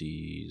then you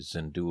see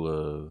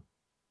Zendula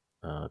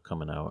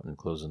coming out and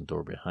closing the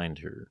door behind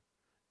her.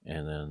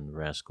 And then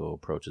Rascal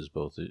approaches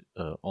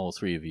all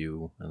three of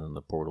you, and then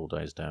the portal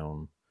dies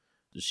down.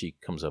 She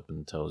comes up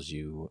and tells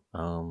you,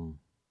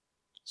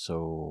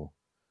 so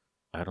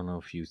I don't know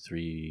if you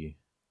three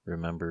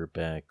remember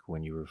back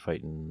when you were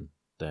fighting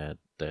that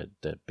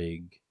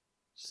big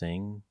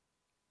thing,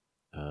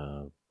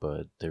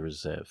 but there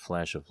was that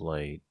flash of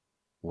light.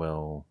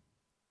 Well,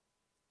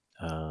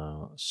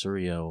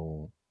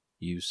 Suriel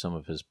used some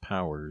of his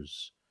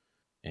powers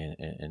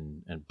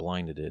and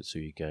blinded it so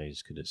you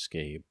guys could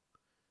escape.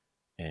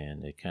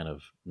 And it kind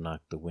of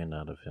knocked the wind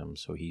out of him,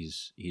 so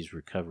he's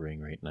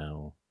recovering right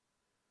now.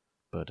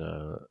 But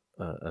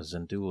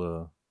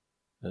Zendula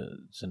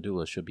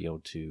should be able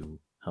to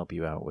help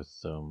you out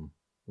with the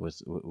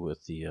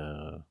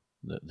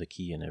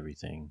key and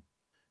everything.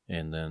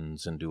 And then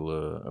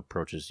Zendula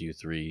approaches you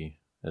three.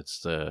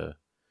 That's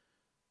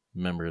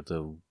remember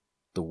the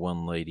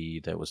one lady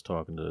that was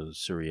talking to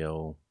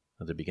Suriel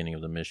at the beginning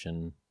of the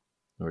mission,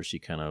 where she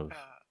kind of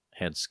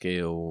had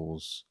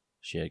scales.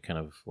 She had kind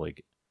of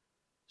like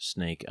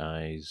snake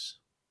eyes.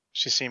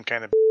 She seemed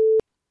kind of.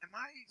 Am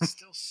I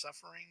still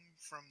suffering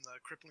from the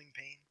crippling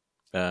pain?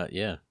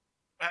 Yeah.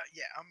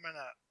 Yeah, I'm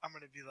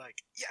gonna be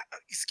like, yeah.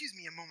 Excuse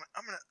me a moment.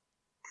 I'm gonna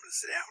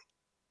sit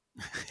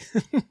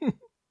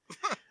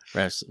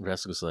down.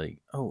 Rascal's like,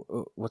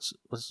 oh, what's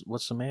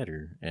the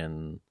matter?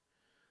 And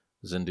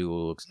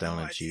Zendula looks down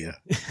at you.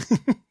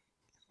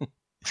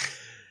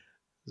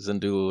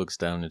 Zendula looks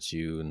down at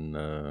you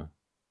and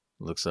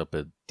looks up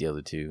at the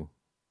other two.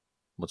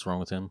 What's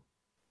wrong with him?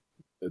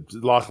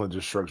 Lochlan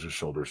just shrugs his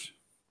shoulders.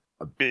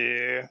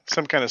 Yeah,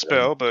 some kind of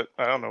spell, but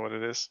I don't know what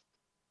it is.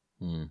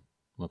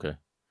 Okay.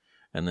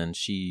 And then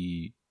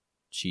she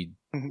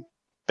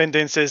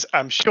Bendin says,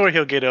 I'm sure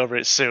he'll get over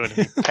it soon.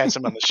 He pats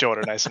him on the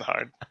shoulder nice and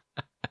hard.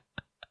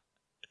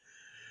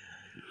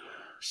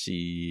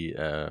 She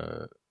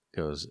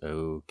goes,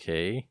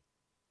 okay.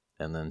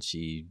 And then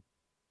she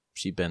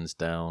bends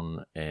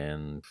down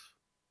and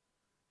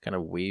kind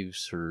of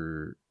waves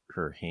her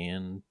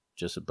hand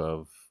just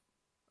above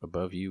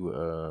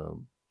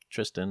you,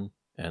 Tristan,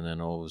 and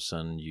then all of a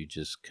sudden you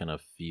just kind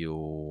of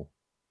feel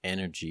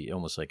energy,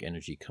 almost like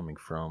energy coming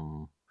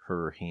from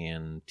her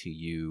hand to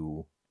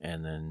you,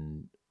 and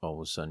then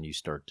all of a sudden you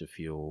start to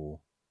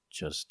feel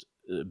just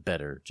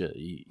better.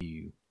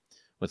 You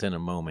within a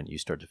moment you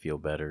start to feel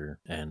better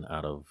and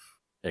out of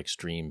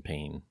extreme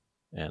pain,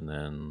 and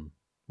then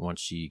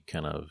once you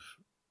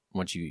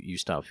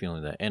stop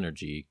feeling that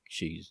energy,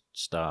 she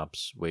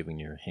stops waving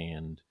your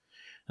hand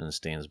and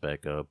stands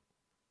back up.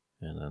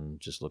 And then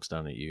just looks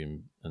down at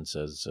you and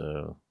says,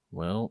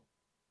 well,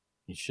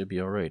 you should be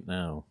all right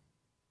now.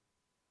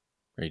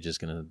 Are you just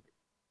going to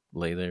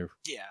lay there?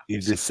 Yeah. You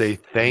just say,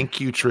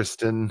 thank you,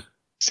 Tristan.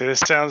 So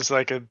this sounds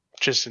like a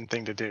Tristan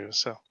thing to do,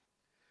 so.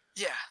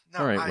 Yeah.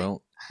 No, all right,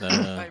 well.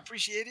 I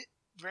appreciate it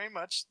very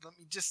much. Let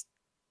me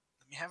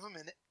have a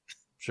minute.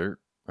 Sure.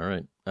 All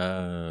right.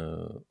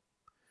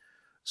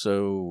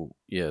 So,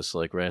 yes,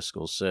 like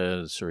Rascal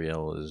said,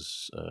 Suriel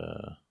is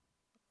a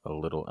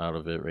little out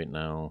of it right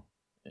now.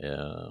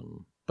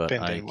 But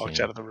Bendin walks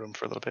out of the room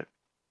for a little bit.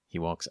 He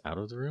walks out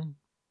of the room?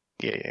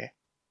 Yeah.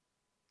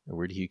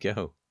 Where do you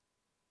go?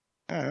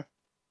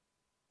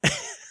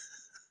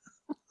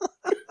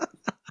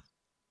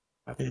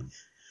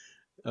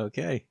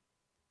 Okay.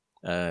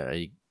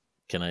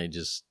 Can I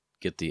just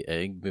get the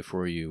egg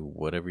before you,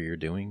 whatever you're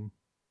doing?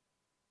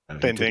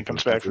 Bendin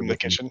comes back from the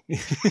kitchen.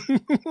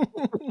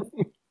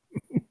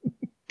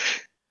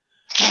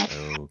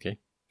 Okay.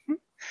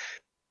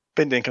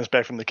 Bendin comes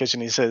back from the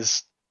kitchen. He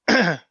says,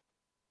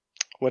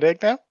 what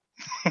egg now?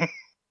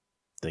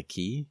 The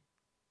key?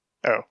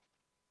 Oh.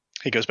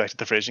 He goes back to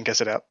the fridge and gets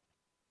it out.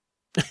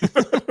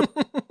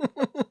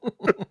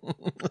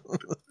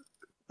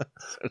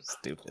 So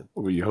stupid.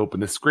 Were you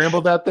hoping to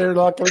scramble that there,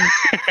 Lochlan?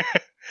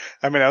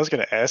 I mean, I was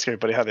going to ask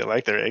everybody how they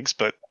like their eggs,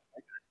 but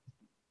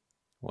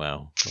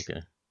Wow.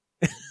 Okay.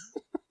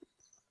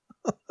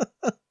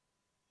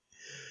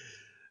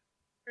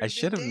 I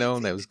should have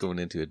known that was going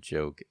into a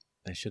joke.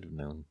 I should have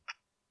known.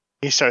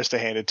 he starts to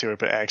hand it to her,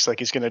 but acts like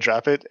he's going to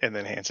drop it and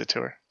then hands it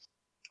to her.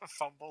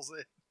 Fumbles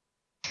it.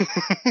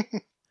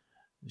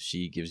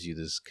 She gives you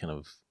this kind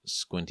of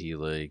squinty,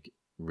 like,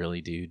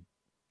 really, dude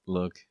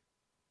look,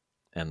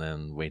 and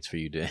then waits for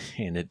you to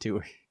hand it to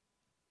her.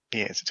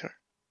 He hands it to her.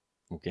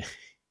 Okay.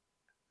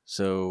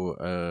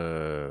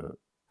 So,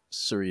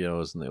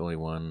 Suriel isn't the only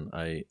one.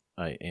 I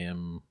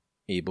am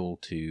able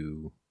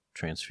to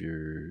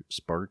transfer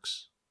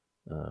sparks.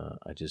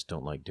 I just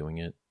don't like doing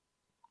it.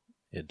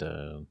 It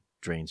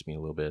drains me a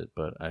little bit,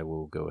 but I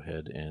will go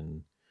ahead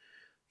and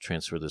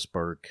transfer the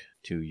spark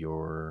to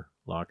your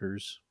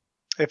lockers.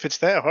 If it's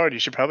that hard, you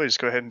should probably just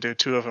go ahead and do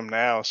 2 of them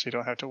now so you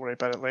don't have to worry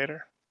about it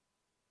later.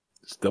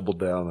 Just double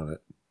down on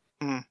it.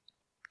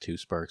 2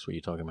 sparks, what are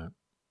you talking about?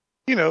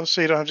 You know,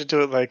 so you don't have to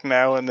do it like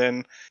now and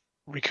then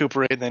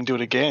recuperate and then do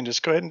it again.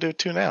 Just go ahead and do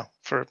 2 now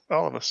for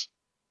all of us.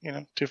 You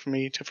know, 2 for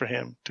me, 2 for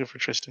him, 2 for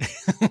Tristan.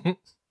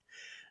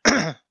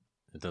 It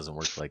doesn't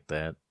work like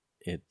that.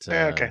 It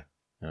Okay.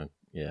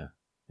 Yeah,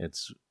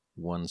 it's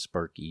 1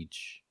 spark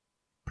each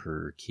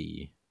per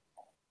key.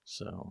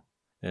 So,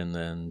 and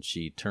then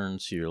she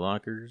turns to your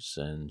lockers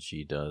and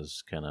she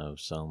does kind of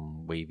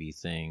some wavy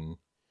thing.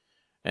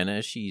 And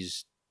as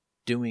she's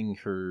doing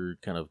her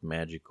kind of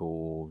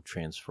magical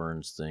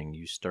transference thing,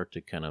 you start to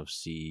kind of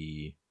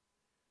see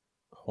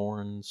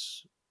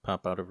horns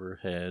pop out of her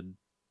head,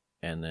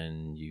 and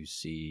then you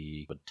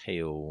see a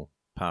tail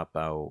pop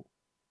out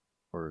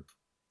or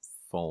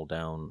fall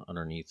down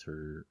underneath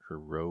her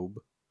robe,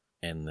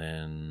 and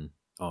then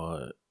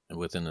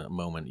within a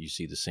moment you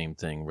see the same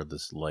thing where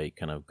this light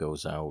kind of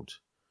goes out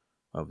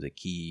of the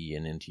key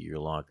and into your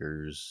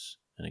lockers,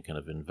 and it kind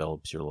of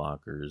envelops your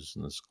lockers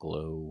in this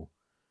glow,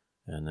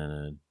 and then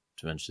it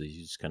eventually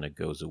just kind of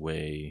goes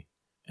away,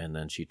 and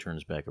then she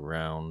turns back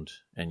around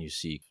and you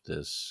see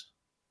this,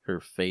 her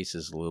face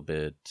is a little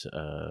bit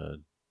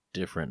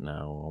different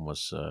now,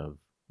 almost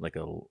like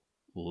a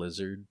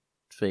lizard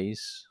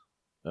face,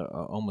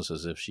 almost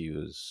as if she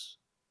was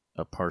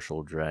a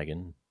partial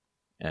dragon,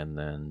 and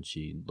then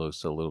she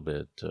looks a little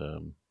bit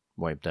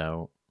wiped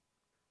out,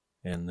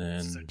 and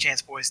then So,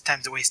 chance boys,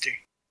 time's a waster.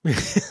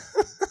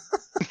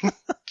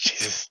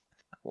 Jesus.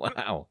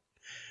 Wow.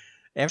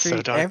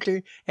 So dark.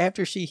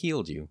 After she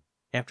healed you,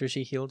 you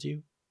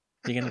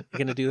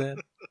gonna do that?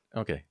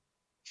 Okay,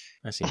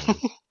 I see.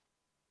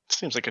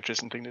 Seems like a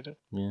Tristan thing to do.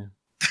 Yeah,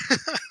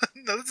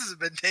 No, this is a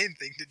mundane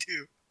thing to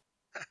do.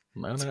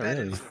 no, It's not bad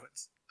really.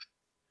 influence.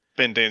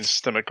 Ben Dane's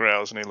stomach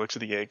growls and he looks at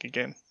the egg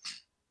again.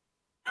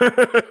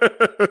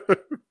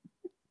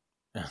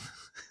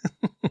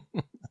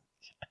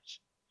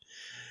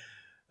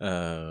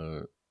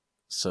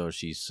 So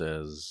she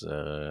says,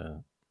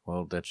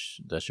 well, that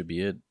should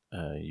be it.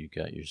 You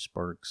got your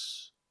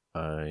sparks.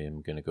 I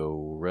am gonna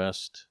go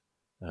rest.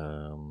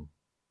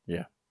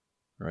 Yeah,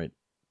 right.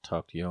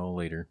 Talk to y'all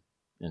later.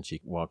 And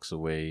she walks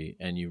away,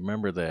 and you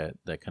remember that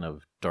kind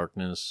of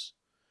darkness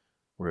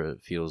where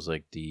it feels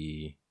like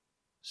the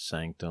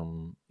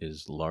sanctum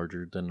is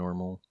larger than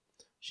normal.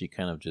 She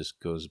kind of just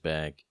goes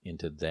back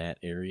into that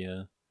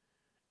area,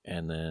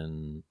 and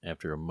then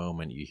after a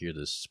moment you hear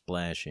this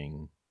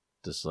splashing,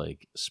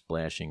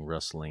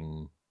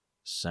 rustling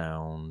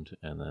sound,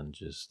 and then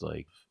just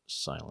like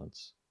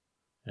silence.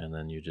 And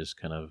then you're just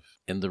kind of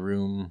in the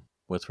room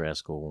with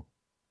Rascal,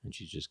 and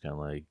she's just kind of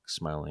like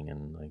smiling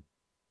and like,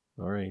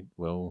 all right,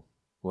 well,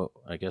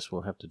 I guess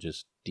we'll have to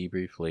just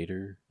debrief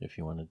later if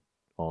you want to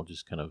all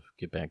just kind of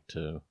get back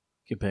to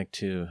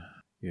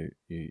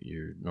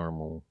your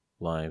normal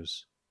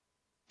lives.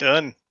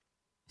 Done.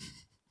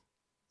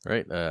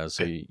 Right.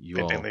 So you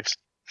Ben all Dane leaves.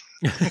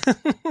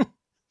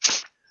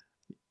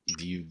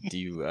 do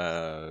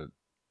you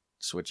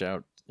switch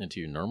out into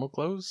your normal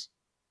clothes?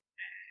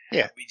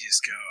 Yeah. We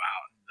just go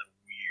out in the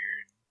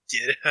weird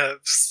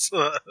get-ups.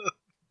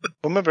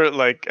 Remember,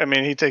 like, I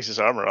mean, he takes his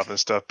armor off and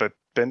stuff, but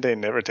Ben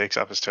Dane never takes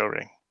off his toe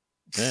ring.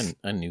 Man,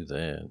 I knew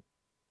that.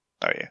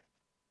 Oh, yeah.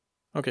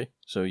 Okay,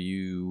 so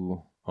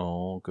you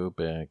all go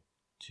back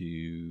to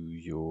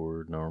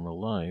your normal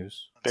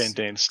lives. Ben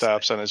Dane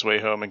stops on his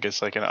way home and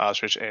gets, like, an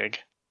ostrich egg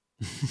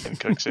and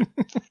cooks it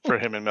for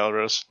him and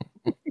Melrose.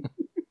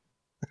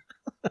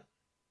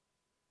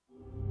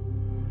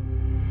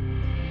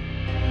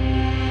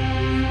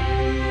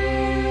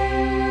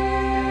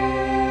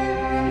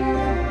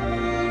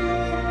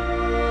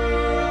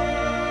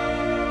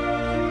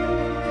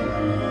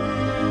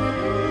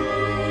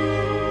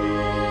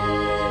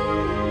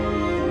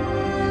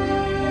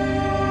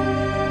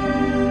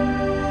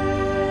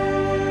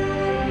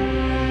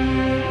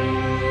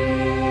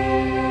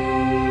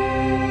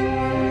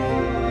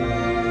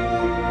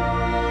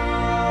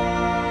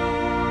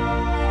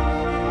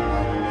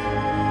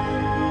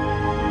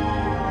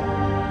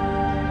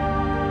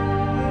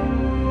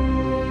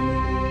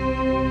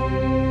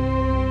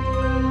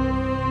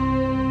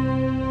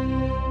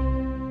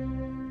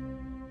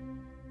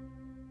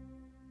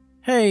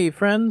 Hey,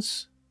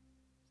 friends.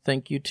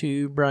 Thank you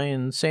to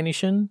Brian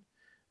Sanishyn,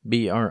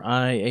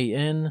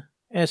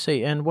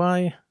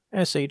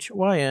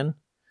 BrianSanyshyn,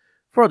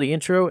 for the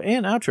intro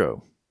and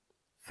outro.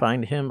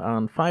 Find him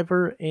on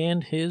Fiverr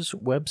and his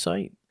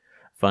website.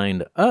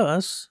 Find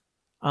us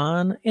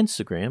on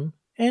Instagram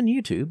and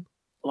YouTube.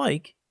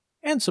 Like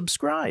and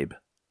subscribe.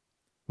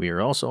 We are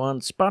also on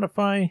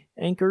Spotify,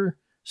 Anchor,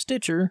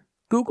 Stitcher,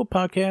 Google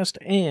Podcast,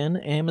 and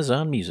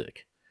Amazon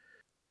Music.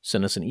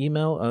 Send us an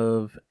email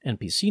of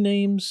NPC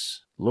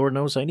names, Lord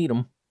knows I need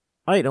them,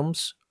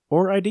 items,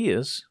 or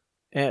ideas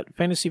at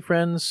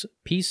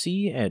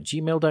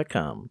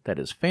fantasyfriendspc@gmail.com. That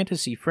is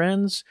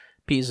fantasyfriends,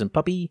 P as in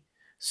puppy,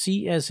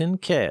 C as in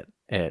cat,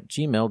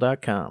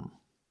 @gmail.com.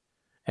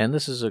 And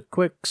this is a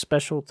quick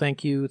special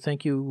thank you.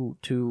 Thank you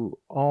to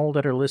all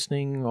that are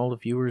listening, all the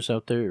viewers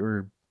out there,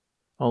 or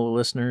all the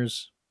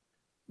listeners.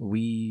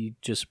 We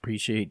just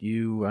appreciate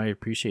you. I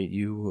appreciate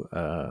you.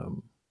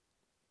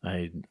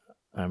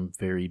 I'm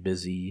very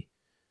busy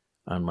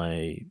on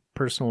my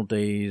personal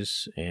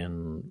days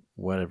and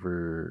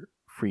whatever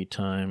free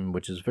time,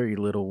 which is very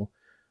little,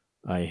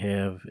 I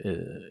have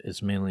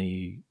is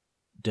mainly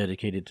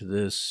dedicated to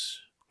this,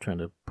 trying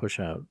to push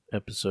out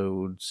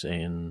episodes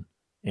and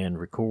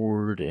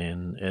record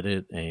and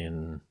edit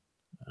and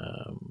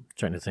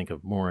trying to think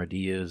of more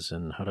ideas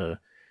and how to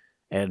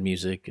add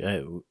music.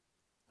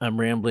 I'm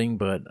rambling,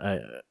 but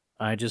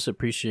I just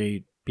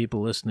appreciate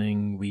people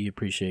listening. We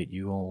appreciate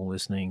you all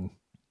listening.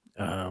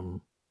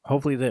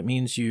 Hopefully that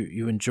means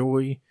you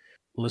enjoy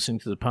listening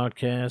to the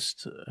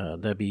podcast.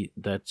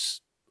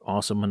 That's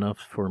awesome enough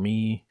for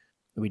me.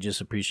 We just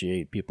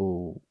appreciate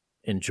people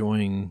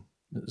enjoying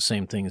the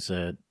same things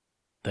that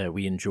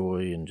we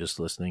enjoy and just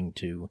listening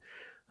to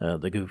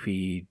the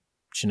goofy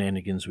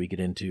shenanigans we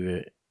get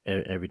into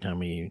every time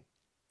we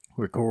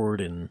record.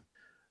 And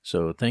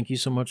so thank you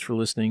so much for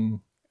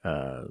listening.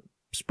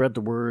 Spread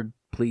the word,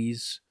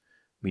 please.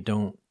 We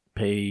don't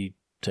pay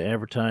to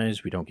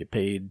advertise. We don't get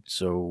paid.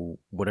 So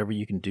whatever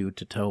you can do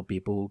to tell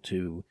people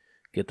to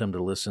get them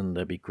to listen,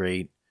 that'd be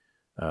great.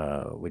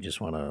 We just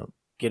want to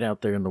get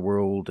out there in the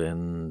world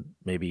and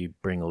maybe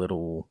bring a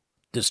little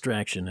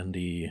distraction in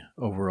the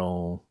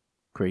overall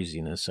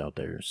craziness out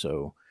there.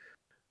 So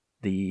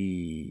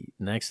the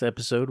next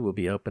episode will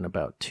be up in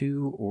about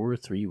 2 or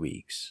 3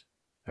 weeks.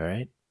 All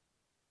right.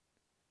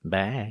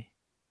 Bye.